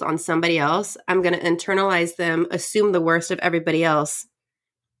problems on somebody else, I'm going to internalize them, assume the worst of everybody else.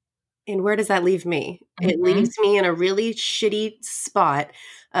 And where does that leave me? Mm-hmm. It leaves me in a really shitty spot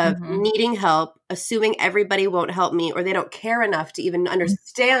of needing help, assuming everybody won't help me, or they don't care enough to even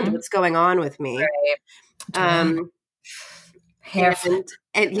understand what's going on with me. Right.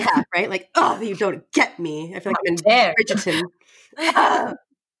 And yeah, right? Like, oh, you don't get me. I feel like I'm in Bridgerton.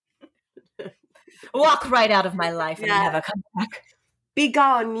 Walk right out of my life and never come back. Be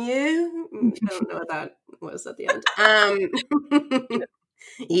gone, you. I don't know what that was at the end.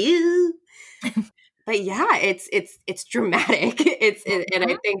 You. But yeah, it's dramatic. And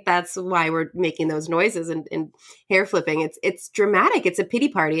I think that's why we're making those noises and hair flipping. It's dramatic. It's a pity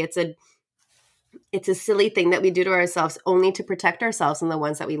party. It's a silly thing that we do to ourselves only to protect ourselves and the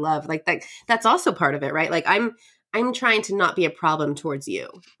ones that we love. Like that's also part of it, right? Like I'm trying to not be a problem towards you.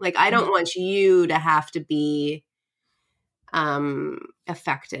 Like, I don't want you to have to be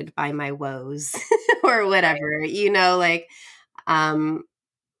affected by my woes or whatever, like,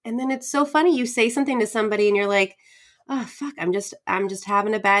 and then it's so funny. You say something to somebody and you're like, oh, fuck, I'm just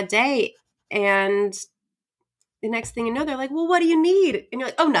having a bad day. And the next thing you know, they're like, well, what do you need? And you're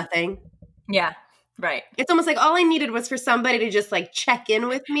like, oh, nothing. Yeah. Right. It's almost like all I needed was for somebody to just like check in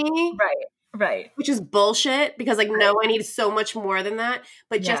with me. Right. Which is bullshit because like, no, I need so much more than that.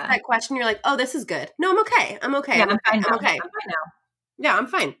 But just that question, you're like, oh, this is good. No, I'm okay. Yeah, I'm okay. I'm fine now. Yeah, I'm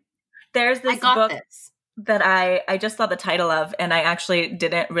fine. There's this book that I just saw the title of, and I actually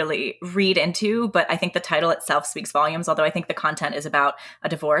didn't really read into, but I think the title itself speaks volumes, although I think the content is about a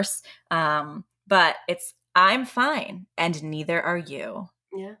divorce. But it's I'm fine and neither are you.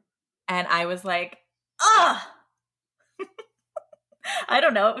 Yeah. And I was like, ugh. I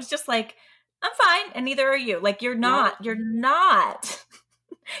don't know. It was just like, I'm fine and neither are you. Like, you're not. You're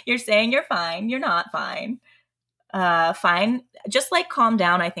saying you're fine. You're not fine. Fine. Just like calm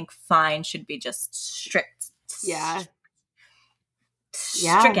down. I think fine should be just strict. Yeah.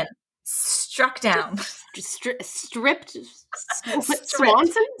 Stricken. Struck down. Stripped.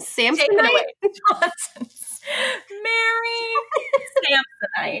 Swanson? Samsonite? Take it away. Mary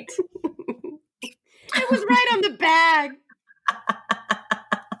Samsonite. It was right on the bag.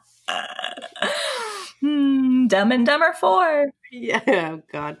 Dumb and Dumber 4. Yeah. Oh,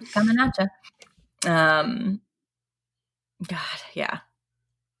 God. Coming at ya. God, yeah.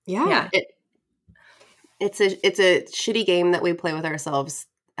 Yeah. it's a shitty game that we play with ourselves,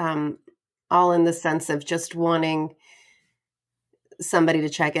 all in the sense of just wanting somebody to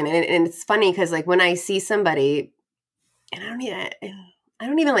check in. And it's funny because like when I see somebody, and I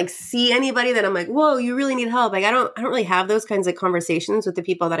don't even like see anybody that I'm like, whoa, you really need help. Like I don't really have those kinds of conversations with the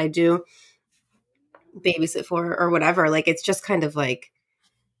people that I do babysit for or whatever. Like it's just kind of like,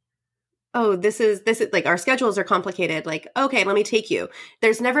 oh, this is like our schedules are complicated. Like, okay, let me take you.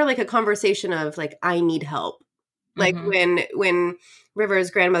 There's never like a conversation of like, I need help. Like when River's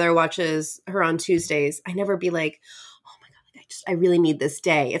grandmother watches her on Tuesdays, I never be like, oh my God, like I really need this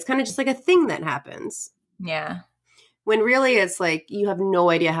day. It's kind of just like a thing that happens. Yeah. When really it's like, you have no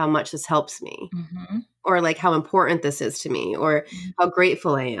idea how much this helps me or like how important this is to me or how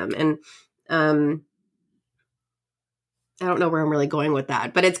grateful I am. And, I don't know where I'm really going with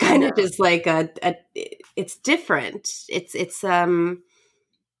that, but it's kind of just like it's different. It's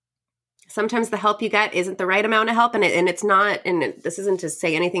sometimes the help you get isn't the right amount of help, and it's not. And this isn't to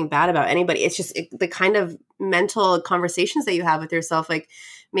say anything bad about anybody. It's just the kind of mental conversations that you have with yourself. Like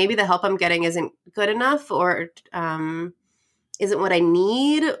maybe the help I'm getting isn't good enough, or isn't what I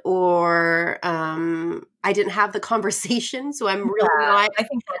need, or I didn't have the conversation, so I'm really not. I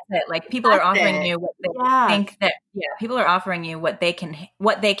think that's it. Like people are offering you what they think that. Yeah, people are offering you what they can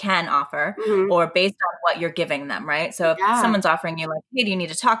offer, or based on what you're giving them, right? So if someone's offering you like, hey, do you need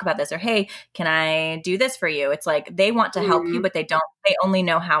to talk about this, or hey, can I do this for you? It's like they want to help you, but they only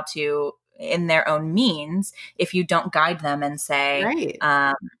know how to in their own means. If you don't guide them and say,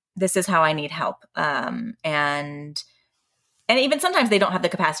 this is how I need help, and even sometimes they don't have the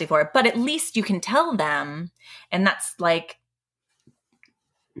capacity for it, but at least you can tell them. And that's like,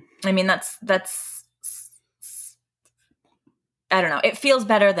 I mean, that's, I don't know. It feels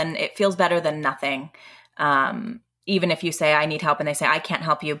better than nothing. Even if you say, I need help, and they say, I can't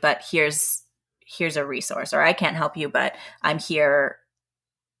help you, but here's a resource, or I can't help you, but I'm here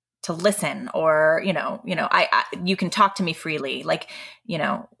to listen, or, you can talk to me freely. Like,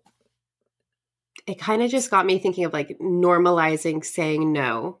 it kind of just got me thinking of like normalizing saying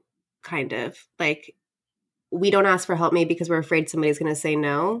no, kind of like we don't ask for help maybe because we're afraid somebody's going to say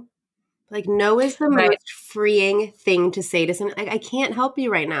no. Like no is the most freeing thing to say to someone. Like, I can't help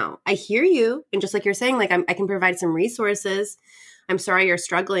you right now. I hear you. And just like you're saying, like I can provide some resources. I'm sorry you're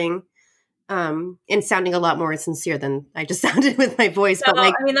struggling. And sounding a lot more sincere than I just sounded with my voice. No, but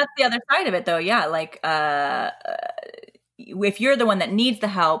like, I mean, that's the other side of it though. Yeah. Like, if you're the one that needs the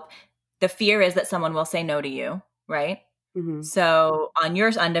help, the fear is that someone will say no to you, right? So on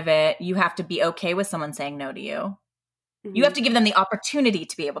your end of it, you have to be okay with someone saying no to you. You have to give them the opportunity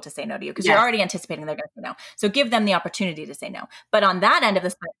to be able to say no to you because you're already anticipating they're going to say no. So give them the opportunity to say no. But on that end of the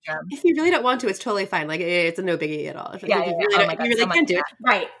spectrum, if you really don't want to, it's totally fine. Like it's a no biggie at all. If you really can't do it.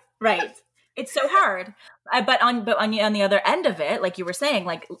 Right. It's so hard. But on the other end of it, like you were saying,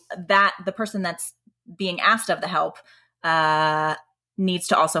 like that the person that's being asked of the help needs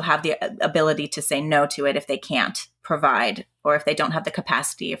to also have the ability to say no to it if they can't provide, or if they don't have the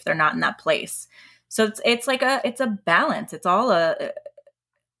capacity, if they're not in that place. So it's a balance. It's all there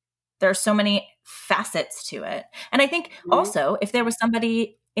are so many facets to it. And I think also if there was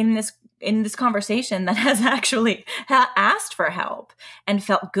somebody in this conversation that has actually asked for help and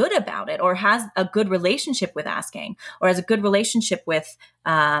felt good about it, or has a good relationship with asking, or has a good relationship with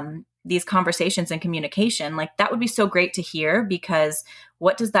these conversations and communication, like that would be so great to hear, because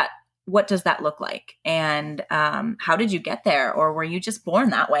what does that look like? And how did you get there? Or were you just born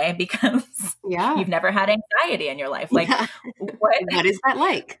that way because you've never had anxiety in your life? Like what is that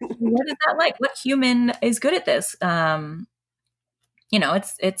like? What is that like? What human is good at this?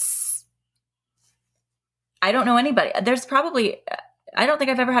 It's I don't know anybody. I don't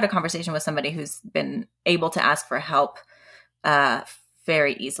think I've ever had a conversation with somebody who's been able to ask for help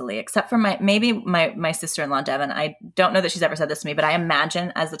very easily, except for my sister-in-law, Devin. I don't know that she's ever said this to me, but I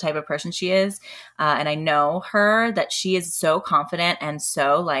imagine as the type of person she is, and I know her, that she is so confident and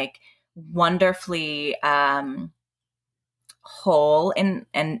so like wonderfully whole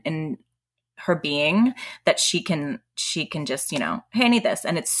in her being, that she can just, hey, I need this.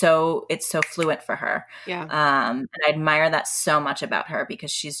 And it's so fluent for her. Yeah. And I admire that so much about her,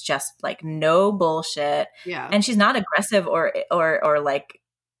 because she's just like no bullshit. Yeah. And she's not aggressive or like,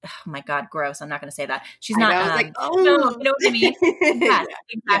 oh my God, gross. I'm not going to say that. She's not, I was like, oh, no, you know what I mean? Yes,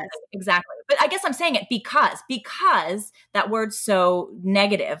 yes. Exactly. But I guess I'm saying it because that word's so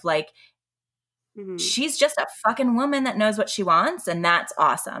negative. Like, she's just a fucking woman that knows what she wants, and that's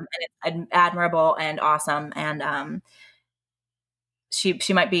awesome, and it's admirable and awesome, and she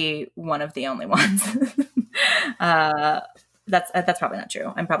might be one of the only ones That's probably not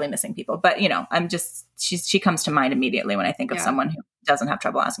true. I'm probably missing people, but she comes to mind immediately when I think of someone who doesn't have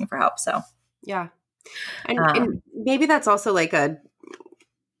trouble asking for help. So yeah. And maybe that's also like I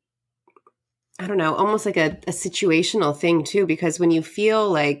don't know, almost like a situational thing too, because when you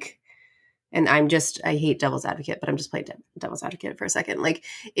feel like, and I hate devil's advocate, but I'm just playing devil's advocate for a second. Like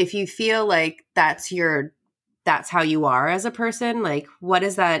if you feel like that's how you are as a person, like what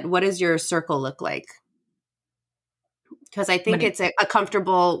does your circle look like? Because I think it's a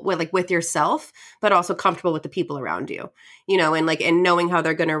comfortable with yourself, but also comfortable with the people around you, and knowing how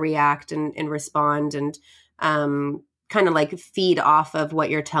they're going to react and respond and kind of like feed off of what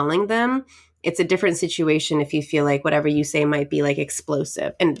you're telling them. It's a different situation if you feel like whatever you say might be like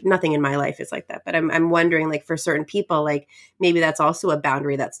explosive, and nothing in my life is like that. But I'm wondering, like for certain people, like maybe that's also a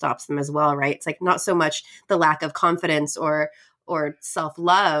boundary that stops them as well, right? It's like not so much the lack of confidence or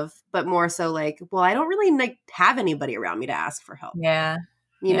self-love, but more so like, well, I don't really like have anybody around me to ask for help. Yeah.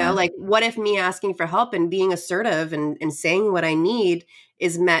 You know, like what if me asking for help and being assertive and saying what I need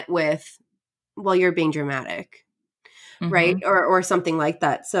is met with, well, you're being dramatic. Mm-hmm. Right. Or something like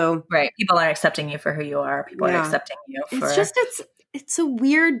that. So, right. People aren't accepting you for who you are. People are accepting you for. It's just, it's a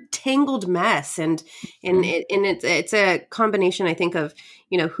weird tangled mess. And it's a combination, I think, of,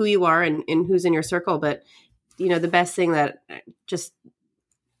 who you are and who's in your circle. But, the best thing that just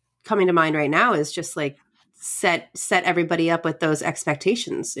coming to mind right now is just like set everybody up with those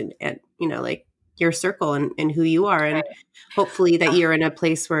expectations and like your circle and who you are. And hopefully that you're in a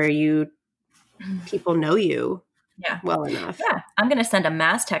place where people know you well enough. Yeah. I'm going to send a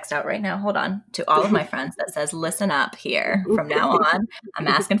mass text out right now. Hold on, to all of my friends that says, listen up here. From now on, I'm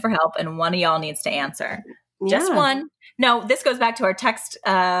asking for help. And one of y'all needs to answer. Just one. No, this goes back to our text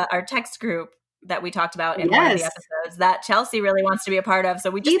group that we talked about in one of the episodes that Chelsea really wants to be a part of.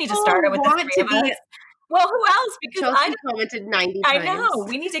 So we just need to start it with the three of us. Well, who else? Because Chelsea commented 90 times. I know.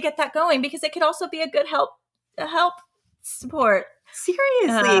 We need to get that going because it could also be a good help support.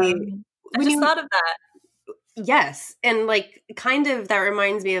 Seriously. I just thought of that. Yes. And like kind of that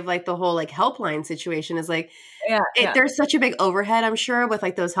reminds me of like the whole like helpline situation is like there's such a big overhead, I'm sure, with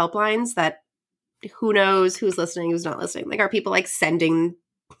like those helplines that who knows who's listening, who's not listening. Like are people like sending,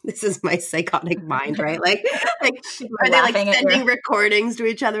 this is my psychotic mind, right? Like are they like sending recordings to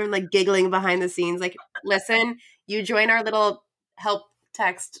each other and like giggling behind the scenes? Like, listen, you join our little help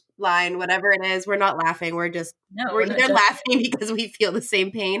text line, whatever it is. We're not laughing. We're just, we're either laughing because we feel the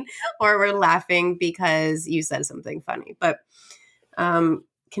same pain or we're laughing because you said something funny. But can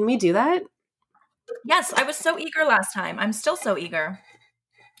we do that? Yes. I was so eager last time. I'm still so eager.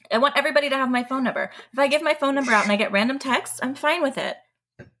 I want everybody to have my phone number. If I give my phone number out and I get random texts, I'm fine with it.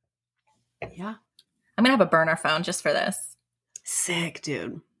 Yeah. I'm going to have a burner phone just for this. Sick,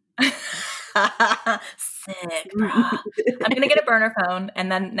 dude. Sick, bro. I'm going to get a burner phone.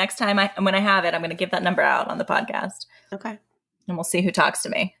 And then next time when I have it, I'm going to give that number out on the podcast. Okay. And we'll see who talks to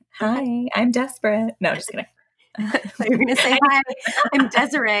me. Hi, I'm desperate. No, just kidding. I thought you were going to say, hi, I'm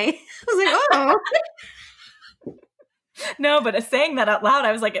Desiree. I was like, oh. No, but saying that out loud,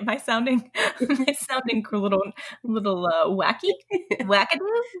 I was like, am I sounding a little wacky? Wackadoo?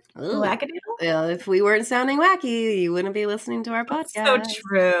 Well, if we weren't sounding wacky, you wouldn't be listening to our podcast. So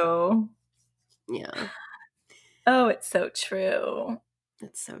true. Yeah. Oh, it's so true.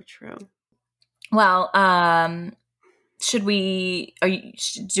 It's so true. Well, do we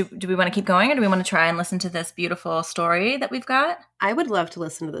want to keep going or do we want to try and listen to this beautiful story that we've got? I would love to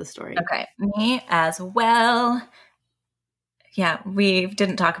listen to this story. Okay. Me as well. Yeah, we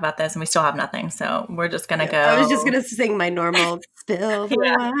didn't talk about this and we still have nothing. So we're just going to go. I was just going to sing my normal spill the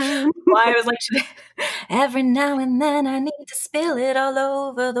wine. Well, I was like, every now and then I need to spill it all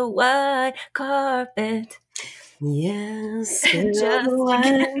over the white carpet. Yes, spill the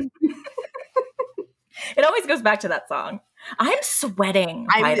wine. It always goes back to that song. I'm sweating,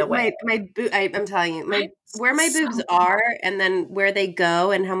 by the way. I'm telling you, where my boobs are and then where they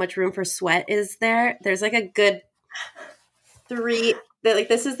go and how much room for sweat is there, there's like a good... you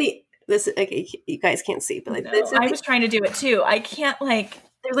guys can't see, but like no, I was trying to do it too. I can't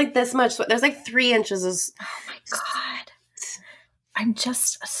there's like this much sweat. There's like 3 inches of. Oh my God. I'm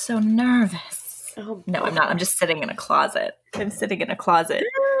just so nervous. Oh, no, I'm not. I'm just sitting in a closet. I'm sitting in a closet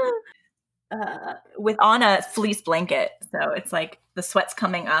on a fleece blanket. So it's like the sweat's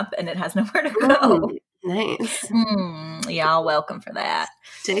coming up and it has nowhere to go. Nice. Y'all welcome for that.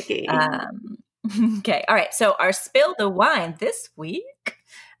 Sticky. Okay. All right. So our Spill the Wine this week,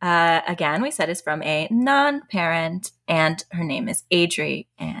 again, we said is from a non-parent and her name is Adri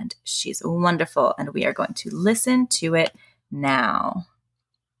and she's wonderful. And we are going to listen to it now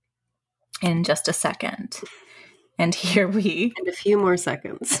in just a second. And here we... And a few more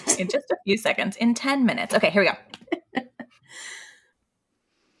seconds. In just a few seconds. In 10 minutes. Okay, here we go.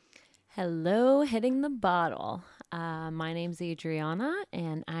 Hello, Hitting the Bottle. My name's Adriana,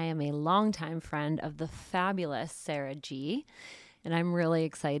 and I am a longtime friend of the fabulous Sarah G. And I'm really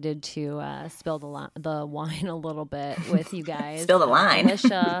excited to spill the wine a little bit with you guys. Spill the line.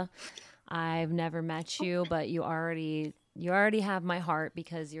 Alicia, I've never met you, but you already have my heart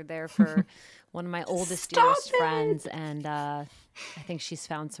because you're there for one of my oldest, dearest friends. And I think she's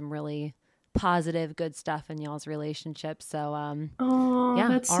found some really positive, good stuff in y'all's relationship. So, yeah,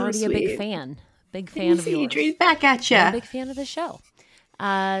 that's already so a big sweet. fan. Big fan of yours. Adrian, back at ya. I'm a big fan of the show.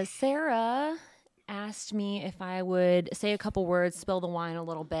 Sarah asked me if I would say a couple words, spill the wine a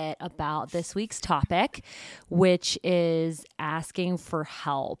little bit about this week's topic, which is asking for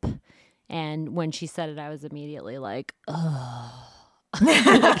help. And when she said it, I was immediately like, oh.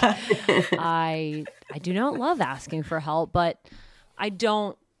 I do not love asking for help, but I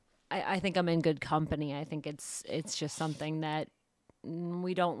think I'm in good company. I think it's just something that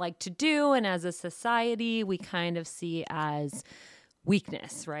we don't like to do. And as a society, we kind of see as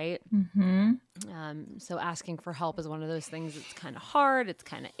weakness, right? Mm-hmm. So asking for help is one of those things that's kind of hard. It's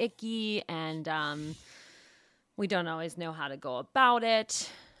kind of icky. And we don't always know how to go about it.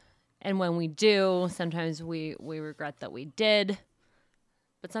 And when we do, sometimes we regret that we did.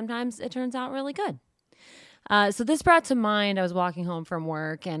 But sometimes it turns out really good. So this brought to mind, I was walking home from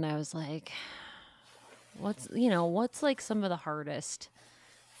work and I was like, what's like some of the hardest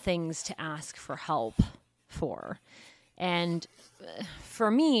things to ask for help for? And for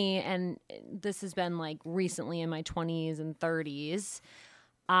me, and this has been like recently in my 20s and 30s,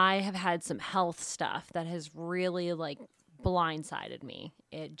 I have had some health stuff that has really like blindsided me.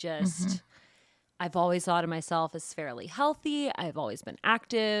 It just, I've always thought of myself as fairly healthy. I've always been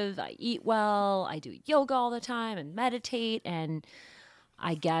active. I eat well. I do yoga all the time and meditate. And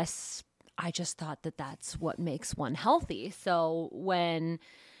I guess I just thought that that's what makes one healthy. So when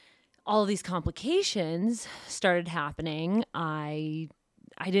all of these complications started happening, I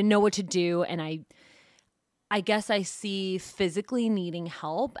didn't know what to do. And I guess I see physically needing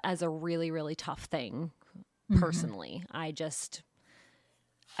help as a really, really tough thing personally. I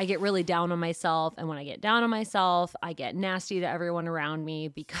get really down on myself. And when I get down on myself, I get nasty to everyone around me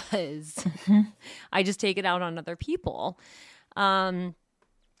because I just take it out on other people. But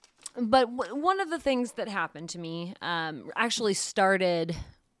one of the things that happened to me actually started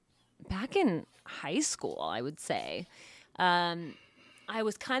back in high school, I would say. I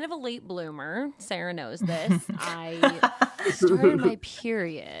was kind of a late bloomer. Sarah knows this. I started my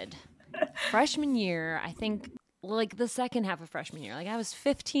period freshman year, I think, like the second half of freshman year. Like I was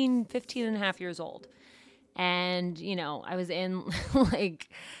 15 and a half years old. And, I was in like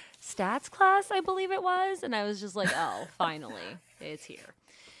stats class, I believe it was. And I was just like, oh, finally, it's here.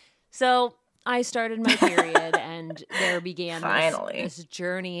 So I started my period and there began this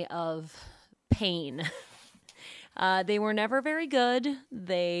journey of pain. They were never very good.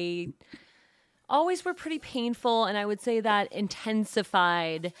 They always were pretty painful. And I would say that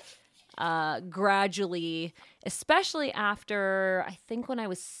intensified gradually, especially after, I think when I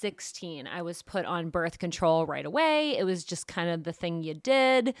was 16, I was put on birth control right away. It was just kind of the thing you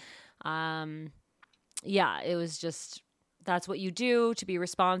did. It was just, that's what you do to be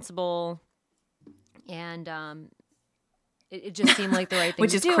responsible. And it just seemed like the right thing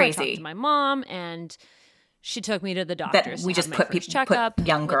Which to is do. crazy. I talked to my mom, and she took me to the doctor. We just put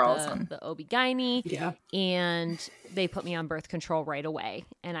young girls on the OB-GYN. Yeah. And they put me on birth control right away.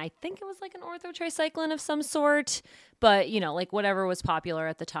 And I think it was like an orthotricycline of some sort. But, like whatever was popular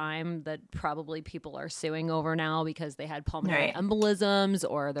at the time that probably people are suing over now because they had pulmonary embolisms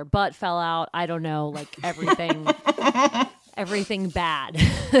or their butt fell out. I don't know, like everything. Everything bad.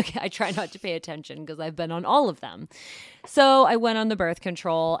 I try not to pay attention because I've been on all of them. So I went on the birth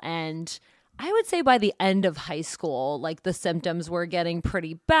control, and I would say by the end of high school, like the symptoms were getting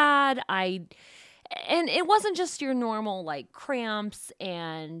pretty bad. And it wasn't just your normal like cramps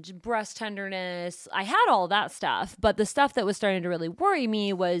and breast tenderness. I had all that stuff, but the stuff that was starting to really worry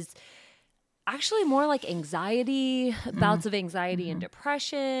me was actually more like anxiety, bouts of anxiety and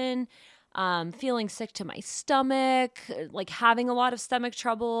depression, feeling sick to my stomach, like having a lot of stomach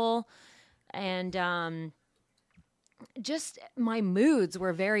trouble, and just my moods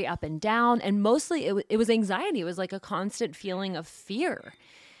were very up and down, and mostly it was anxiety. It was like a constant feeling of fear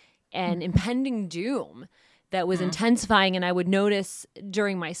and impending doom that was intensifying, and I would notice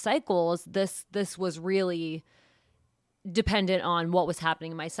during my cycles this was really dependent on what was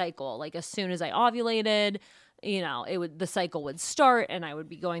happening in my cycle. Like as soon as I ovulated, the cycle would start and I would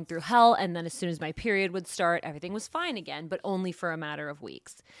be going through hell. And then as soon as my period would start, everything was fine again, but only for a matter of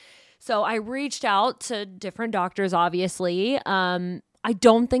weeks. So I reached out to different doctors, obviously. I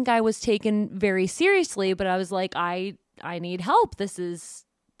don't think I was taken very seriously, but I was like, I need help. This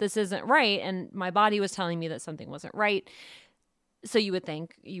isn't right. And my body was telling me that something wasn't right. So you would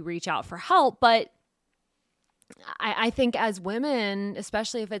think you reach out for help, but I think as women,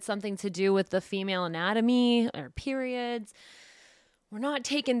 especially if it's something to do with the female anatomy or periods, we're not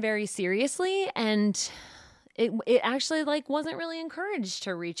taken very seriously. And it actually wasn't really encouraged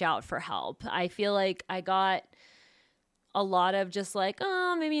to reach out for help. I feel like I got a lot of just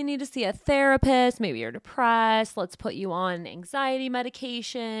oh, maybe you need to see a therapist. Maybe you're depressed. Let's put you on anxiety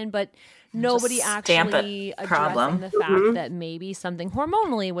medication. But nobody actually addressing the fact that maybe something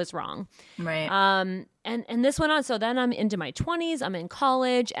hormonally was wrong. Right. And this went on. So then I'm into my 20s. I'm in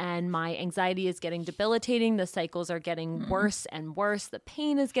college and my anxiety is getting debilitating. The cycles are getting worse and worse. The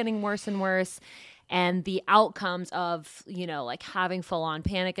pain is getting worse and worse. And the outcomes of, having full on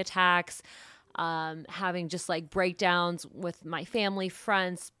panic attacks, having just breakdowns with my family,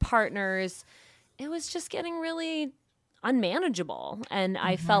 friends, partners, it was just getting really unmanageable. And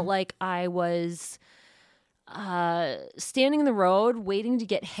I felt like I was standing in the road waiting to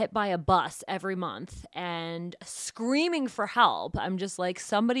get hit by a bus every month and screaming for help. I'm just like,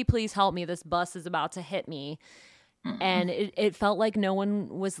 somebody please help me. This bus is about to hit me. And it felt like no one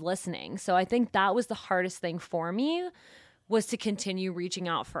was listening. So I think that was the hardest thing for me, was to continue reaching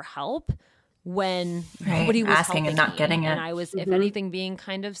out for help when nobody was asking and not getting it. And I was, if anything, being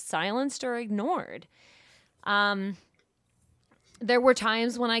kind of silenced or ignored. There were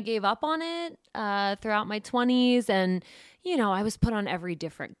times when I gave up on it throughout my 20s, and I was put on every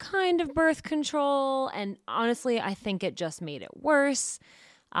different kind of birth control, and honestly, I think it just made it worse.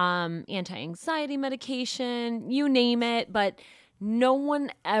 Anti-anxiety medication, you name it, but no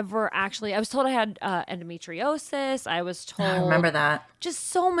one ever actually, I was told I had endometriosis. I was told, I remember that. Just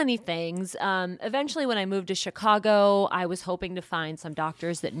so many things. Eventually when I moved to Chicago, I was hoping to find some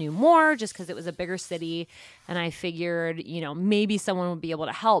doctors that knew more, just because it was a bigger city. And I figured, maybe someone would be able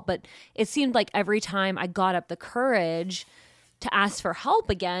to help. But it seemed like every time I got up the courage to ask for help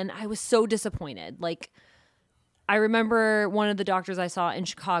again, I was so disappointed. I remember one of the doctors I saw in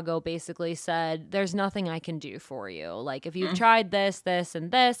Chicago basically said, there's nothing I can do for you. If you've tried this, this,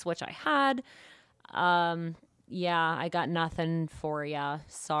 and this, which I had, I got nothing for you.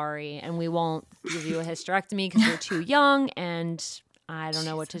 Sorry. And we won't give you a hysterectomy because you're too young, and I don't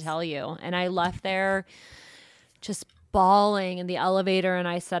know what to tell you. And I left there just bawling in the elevator, and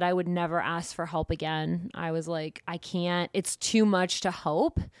I said I would never ask for help again. I was like, I can't. It's too much to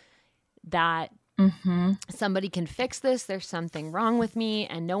hope that somebody can fix this. There's something wrong with me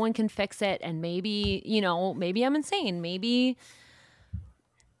and no one can fix it. And maybe, maybe I'm insane. Maybe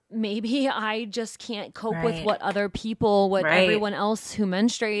I just can't cope with what other people, everyone else who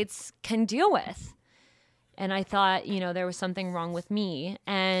menstruates can deal with. And I thought, there was something wrong with me.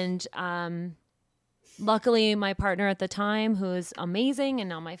 And luckily, my partner at the time, who is amazing and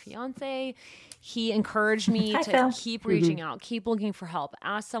now my fiance, he encouraged me to keep reaching out, keep looking for help,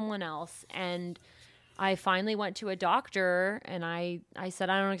 ask someone else. And I finally went to a doctor, and I said,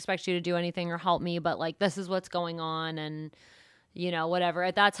 I don't expect you to do anything or help me, but this is what's going on. And, whatever.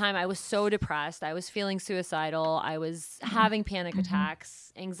 At that time, I was so depressed. I was feeling suicidal. I was having panic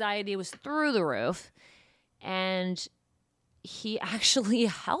attacks. Anxiety was through the roof. And he actually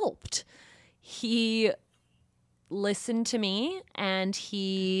helped. He listened to me, and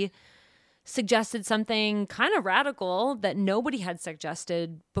he suggested something kind of radical that nobody had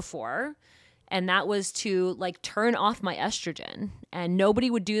suggested before. And that was to turn off my estrogen. And nobody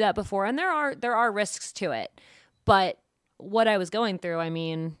would do that before. And there are risks to it. But what I was going through,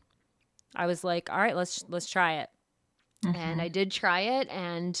 I was like, all right, let's try it. And I did try it.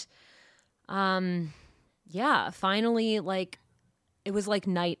 And finally, it was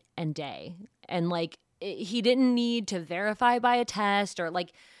night and day. And he didn't need to verify by a test, or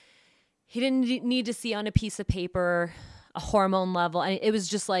he didn't need to see on a piece of paper a hormone level. And it was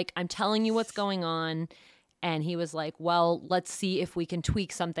just I'm telling you what's going on. And he was like, well, let's see if we can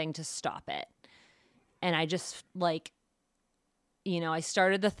tweak something to stop it. And I just I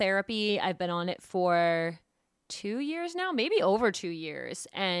started the therapy. I've been on it for 2 years now, maybe over 2 years.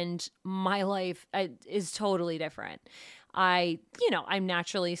 And my life is totally different. I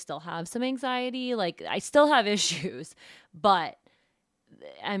naturally still have some anxiety. I still have issues, but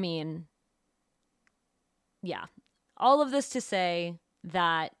all of this to say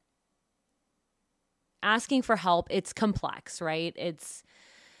that asking for help, it's complex, right?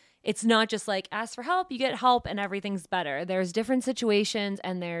 it's not just like ask for help, you get help and everything's better. There's different situations,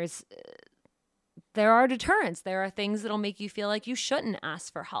 and there are deterrents. There are things that'll make you feel like you shouldn't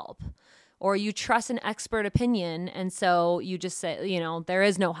ask for help, or you trust an expert opinion, and so you just say, you know, there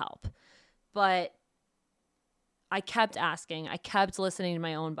is no help. But I kept asking, I kept listening to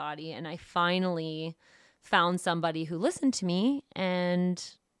my own body, and I finally found somebody who listened to me and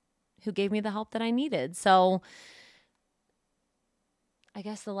who gave me the help that I needed. So I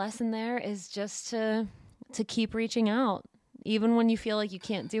guess the lesson there is just to keep reaching out. Even when you feel like you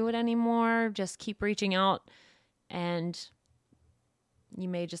can't do it anymore, just keep reaching out, and you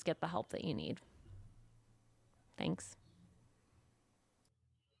may just get the help that you need. Thanks.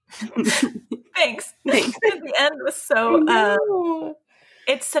 Thanks. The end was so,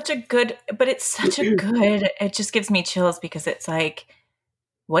 it's such a good, it just gives me chills, because it's like,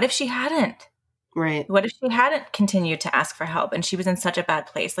 what if she hadn't? Right. What if she hadn't continued to ask for help and she was in such a bad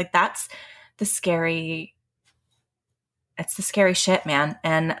place? Like, it's the scary shit, man.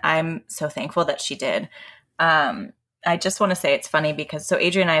 And I'm so thankful that she did. I just want to say it's funny because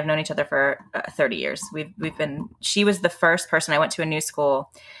Adrienne and I have known each other for 30 years. She was the first person I went to a new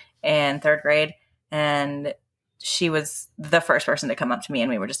school in third grade, and she was the first person to come up to me, and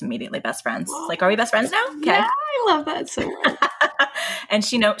we were just immediately best friends. It's like, are we best friends now? Okay. Yeah, I love that so much. And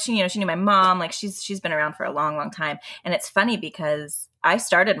she knew my mom. Like, she's been around for a long, long time. And it's funny because I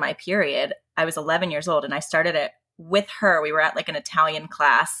started my period, I was 11 years old, and I started it with her. We were at like an Italian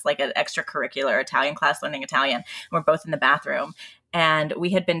class, like an extracurricular Italian class, learning Italian. And we're both in the bathroom, and we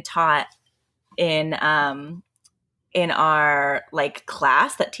had been taught in our like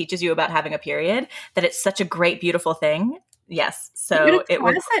class that teaches you about having a period that it's such a great, beautiful thing. Yes. So it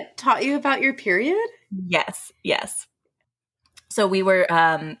was that taught you about your period? Yes. So we were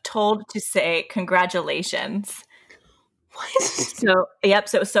told to say congratulations. What? So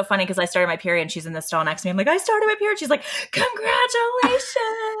it was so funny because I started my period and she's in the stall next to me. I'm like, I started my period. She's like, congratulations.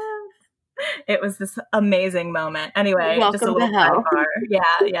 It was this amazing moment. Anyway, welcome just a little to hell. sidebar.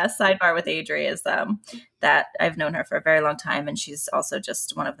 Yeah. Sidebar with Adri is that I've known her for a very long time, and she's also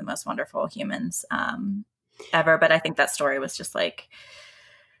just one of the most wonderful humans ever. But I think that story was just like,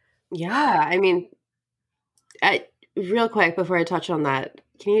 yeah. I mean, real quick before I touch on that,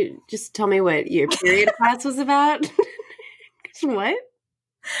 can you just tell me what your period class was about? What?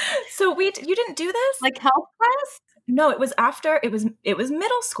 So you didn't do this? Like health class? No, it was after. It was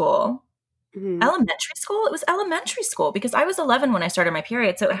middle school. Mm-hmm. Elementary school? It was elementary school because I was 11 when I started my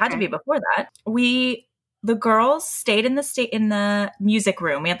period, so it had to be before that. The girls stayed in the music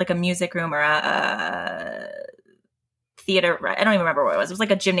room. We had like a music room or a theater. I don't even remember what it was. It was like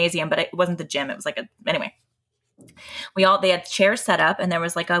a gymnasium, but it wasn't the gym. It was like anyway. They had chairs set up, and there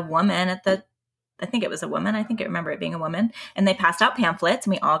was like a woman I think it was a woman. I remember it being a woman, and they passed out pamphlets,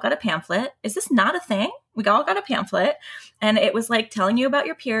 and we all got a pamphlet. Is this not a thing? We all got a pamphlet, and it was like telling you about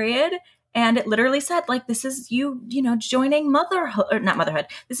your period. And it literally said, like, this is you joining motherhood, or not motherhood.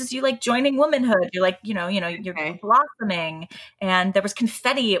 This is you like joining womanhood. You're like, you're blossoming. And there was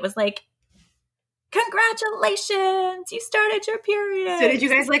confetti. It was like, congratulations, you started your period. So did you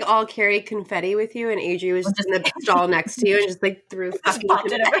guys like all carry confetti with you? And Adri was just in the stall next to you and just like threw fucking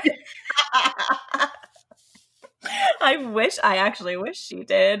confetti. I actually wish she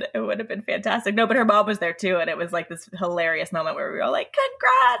did. It would have been fantastic. No, but her mom was there too, and it was like this hilarious moment where we were all like,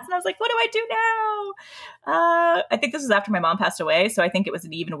 congrats, and I was like, what do I do now? I think this was after my mom passed away, so I think it was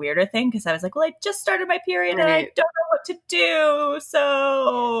an even weirder thing because I was like, well, I just started my period and I don't know what to do,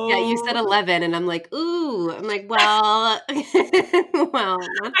 so yeah, you said 11 and I'm like, ooh. I'm like, well I think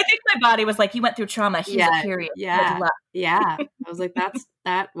my body was like, you went through trauma, here's a period. Yeah. Good luck. Yeah. I was like,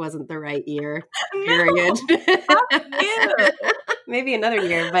 that wasn't the right year. Period. No, maybe another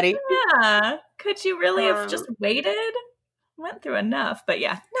year, buddy. Yeah. Could you really have just waited? Went through enough. But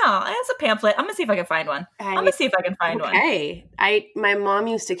yeah. No, it's a pamphlet. I'm gonna see if I can find one. Okay. My mom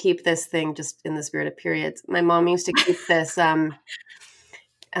used to keep this thing, just in the spirit of periods. My mom used to keep this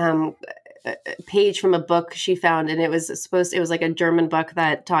page from a book she found, and it was like a German book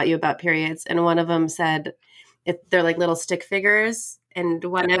that taught you about periods, and one of them said they're like little stick figures, and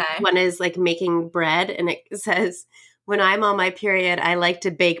one is like making bread, and it says, when I'm on my period, I like to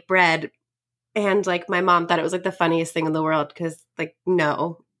bake bread. And like my mom thought it was like the funniest thing in the world because like,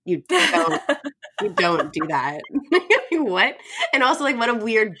 no, you don't do that. What? And also like what a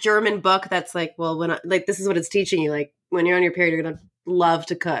weird German book that's like, well, this is what it's teaching you. Like when you're on your period, you're going to love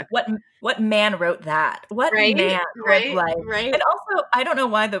to cook. What man wrote that? What right? man right? Like, right? And also, I don't know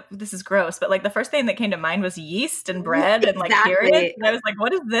why this is gross, but like the first thing that came to mind was yeast and bread and like periods. And I was like,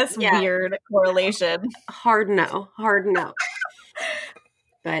 what is this weird correlation? Hard no.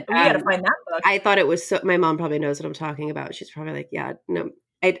 But We got to find that book. I thought it was so. My mom probably knows what I'm talking about. She's probably like, yeah, no.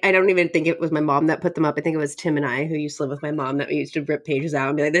 I don't even think it was my mom that put them up. I think it was Tim and I, who used to live with my mom, that we used to rip pages out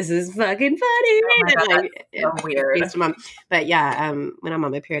and be like, "This is fucking funny." Oh my God, and that's so weird. Mom. But yeah, when I'm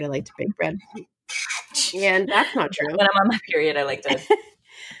on my period, I like to bake bread, and that's not true. When I'm on my period, I like to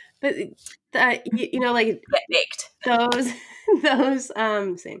But you know, like get baked. Those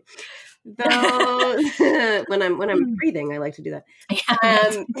same. Those when I'm breathing, I like to do that.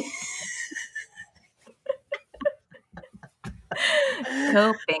 Yeah.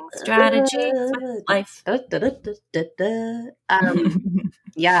 Coping strategies with life.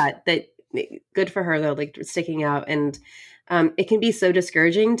 Yeah, that good for her though, like sticking out. And it can be so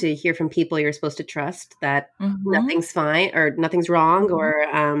discouraging to hear from people you're supposed to trust that nothing's fine or nothing's wrong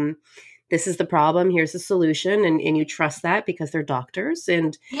or this is the problem, here's the solution, and you trust that because they're doctors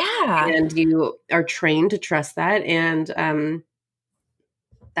and you are trained to trust that, and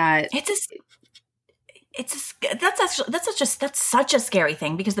that that's such a scary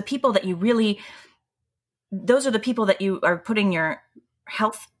thing, because the people that you really, those are the people that you are putting your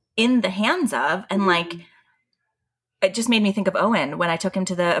health in the hands of. And like, it just made me think of Owen when I took him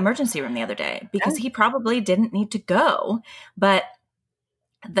to the emergency room the other day, because he probably didn't need to go, but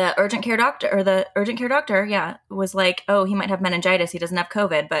the urgent care doctor, was like, oh, he might have meningitis. He doesn't have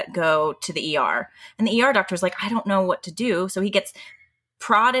COVID, but go to the ER. And the ER doctor's like, I don't know what to do. So he gets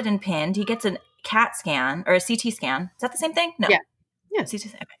prodded and pinned. He gets a CAT scan or a CT scan. Is that the same thing? No. Yeah. CT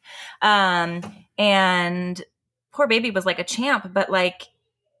scan. Okay. And poor baby was like a champ, but like,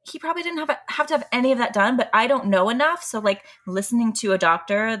 he probably didn't have to have any of that done, but I don't know enough. So like, listening to a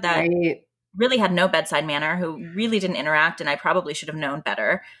doctor that really had no bedside manner, who really didn't interact, and I probably should have known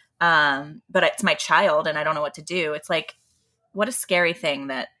better. But it's my child and I don't know what to do. It's like, what a scary thing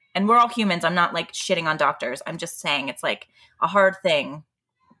that, and we're all humans. I'm not like shitting on doctors. I'm just saying it's like a hard thing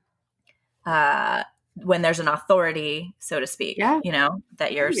when there's an authority, so to speak, you know,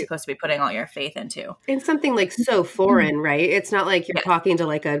 that you're supposed to be putting all your faith into. And something like so foreign, right? It's not like you're talking to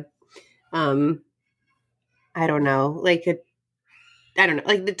like a, I don't know, like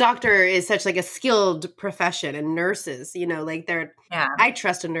the doctor is such like a skilled profession, and nurses, you know, like I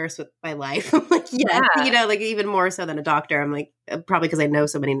trust a nurse with my life. Like, you know, like even more so than a doctor. I'm like, probably because I know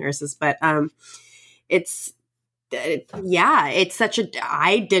so many nurses, but it's such a,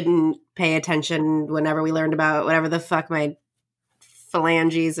 I didn't pay attention whenever we learned about whatever the fuck my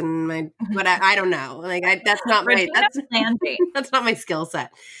phalanges and my, but I don't know. Like that's not that's not my skill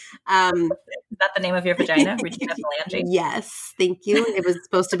set. Is that the name of your vagina? Regina Phalange? Yes. Thank you. It was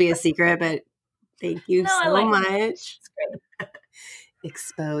supposed to be a secret, but thank you so much.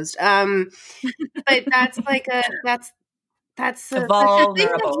 Exposed. But that's like that's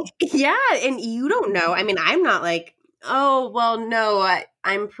vulnerable. Yeah. And you don't know. I mean, I'm not like, oh, well, no,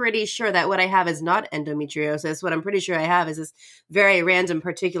 I'm pretty sure that what I have is not endometriosis. What I'm pretty sure I have is this very random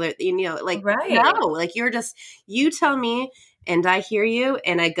particular, you know, like, no, like you tell me and I hear you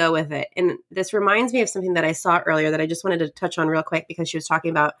and I go with it. And this reminds me of something that I saw earlier that I just wanted to touch on real quick, because she was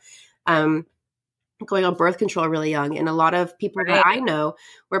talking about going on birth control really young. And a lot of people that I know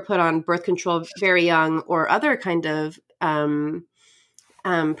were put on birth control very young, or other kind of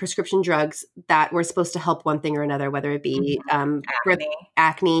prescription drugs that were supposed to help one thing or another, whether it be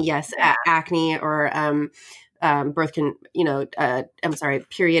acne, acne, or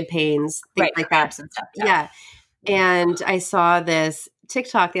period pains, things like that. And stuff, yeah. And I saw this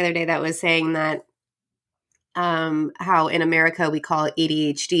TikTok the other day that was saying that how in America we call it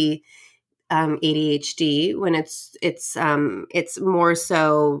ADHD when it's more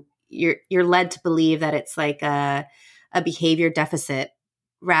so you're led to believe that it's like a behavior deficit,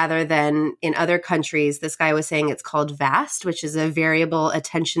 rather than in other countries, this guy was saying it's called VAST, which is a variable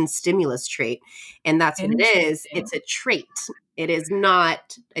attention stimulus trait. And that's what it is. It's a trait. It is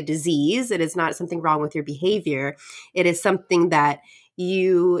not a disease. It is not something wrong with your behavior. It is something that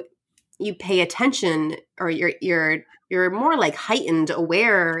you pay attention, or you're more like heightened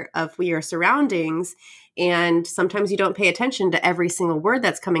aware of your surroundings. And sometimes you don't pay attention to every single word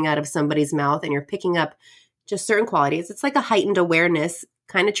that's coming out of somebody's mouth, and you're picking up just certain qualities. It's like a heightened awareness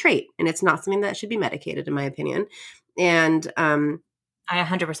kind of trait, and it's not something that should be medicated, in my opinion. And I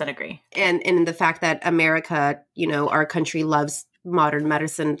 100% agree. And the fact that America, you know, our country loves modern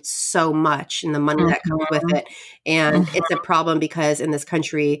medicine so much, and the money that comes with it. And it's a problem because in this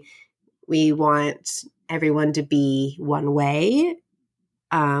country, we want everyone to be one way.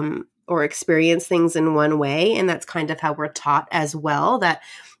 or experience things in one way. And that's kind of how we're taught as well, that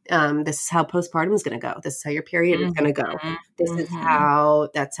this is how postpartum is going to go. This is how your period is going to go. This is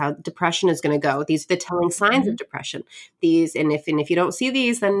that's how depression is going to go. These are the telling signs of depression. And if you don't see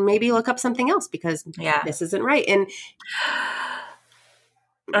these, then maybe look up something else, because this isn't right. And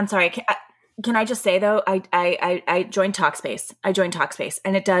I'm sorry. Can I just say though, I joined Talkspace.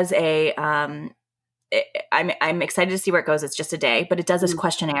 And it does I'm excited to see where it goes. It's just a day, but it does this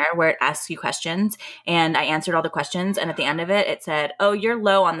questionnaire where it asks you questions, and I answered all the questions. And at the end of it, it said, "Oh, you're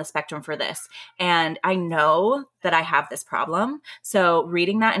low on the spectrum for this." And I know that I have this problem. So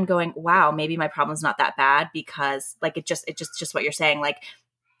reading that and going, wow, maybe my problem's not that bad, because like, it just what you're saying. Like,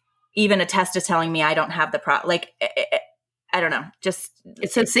 even a test is telling me I don't have the problem. Like, I don't know. Just,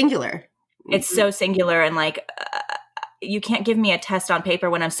 it's so singular. It's so singular. And like, you can't give me a test on paper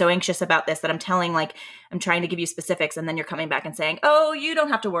when I'm so anxious about this that I'm trying to give you specifics, and then you're coming back and saying, "Oh, you don't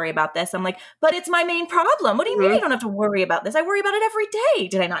have to worry about this." I'm like, but it's my main problem. What do you mean I don't have to worry about this? I worry about it every day.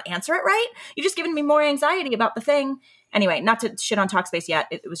 Did I not answer it right? You've just given me more anxiety about the thing. Anyway, not to shit on Talkspace yet.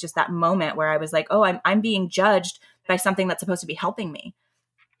 It was just that moment where I was like, oh, I'm being judged by something that's supposed to be helping me.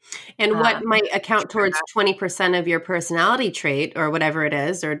 And what might account towards 20% of your personality trait or whatever it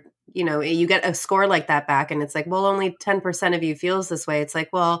is, or you get a score like that back, and it's like, well, only 10% of you feels this way. It's like,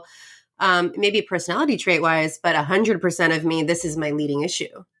 well, maybe personality trait wise, but 100% of me, this is my leading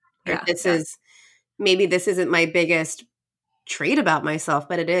issue. Yeah, this isn't my biggest trait about myself,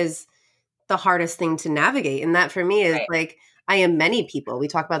 but it is the hardest thing to navigate. And that for me is like, I am many people. We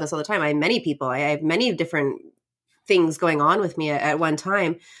talk about this all the time. I am many people. I have many different things going on with me at one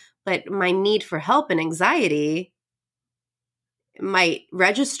time, but my need for help and anxiety might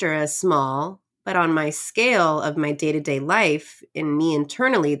register as small, but on my scale of my day-to-day life, in me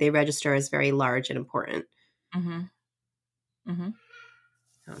internally, they register as very large and important. I don't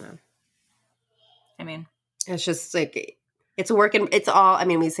know. I mean, it's just like, it's a work, and it's all, I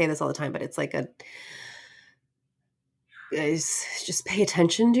mean, we say this all the time, but it's like just pay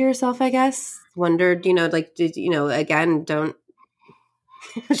attention to yourself, I guess. Wondered, again, don't,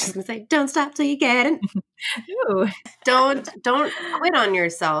 I was just gonna say, don't stop till you get it. Don't quit on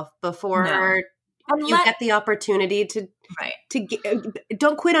yourself before you get the opportunity to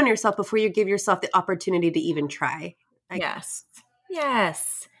don't quit on yourself before you give yourself the opportunity to even try. Yes.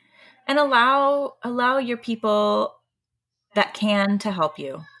 And allow your people that can to help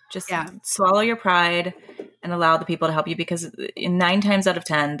you. Just swallow your pride and allow the people to help you, because 9 times out of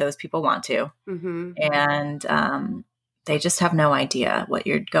 10, those people want to. And they just have no idea what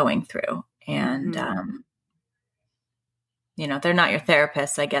you're going through. And, they're not your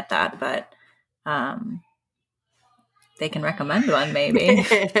therapist. I get that, but they can recommend one maybe.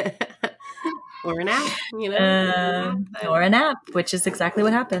 Or an app, or an app, which is exactly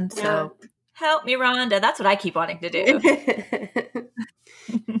what happened. Yeah. So help me, Rhonda. That's what I keep wanting to do.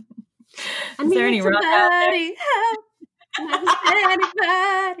 Is there any Rhonda out there?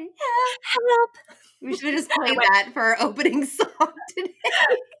 Anybody help? We should have just played that for our opening song today.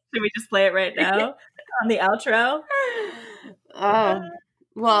 Should we just play it right now on the outro? Oh,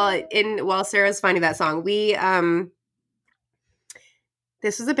 well, while Sarah's finding that song, we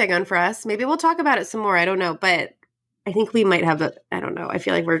this was a big one for us. Maybe we'll talk about it some more. I don't know, but I think we might have I don't know. I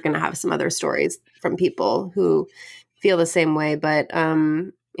feel like we're going to have some other stories from people who feel the same way. But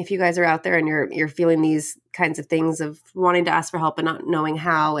if you guys are out there and you're feeling these kinds of things of wanting to ask for help and not knowing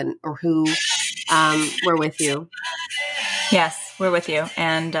how or who, we're with you. Yes, we're with you.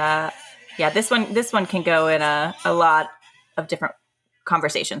 And this one can go in a lot of different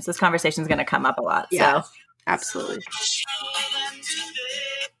conversations. This conversation is going to come up a lot. Yeah, so absolutely.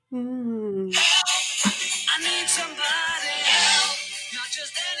 I need somebody help, not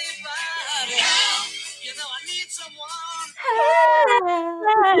just anybody help. I need someone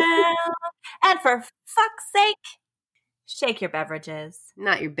help. And for fuck's sake, shake your beverages,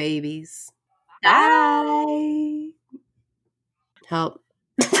 not your babies. Bye. Help.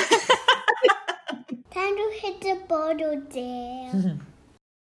 Time to hit the bottle, dear.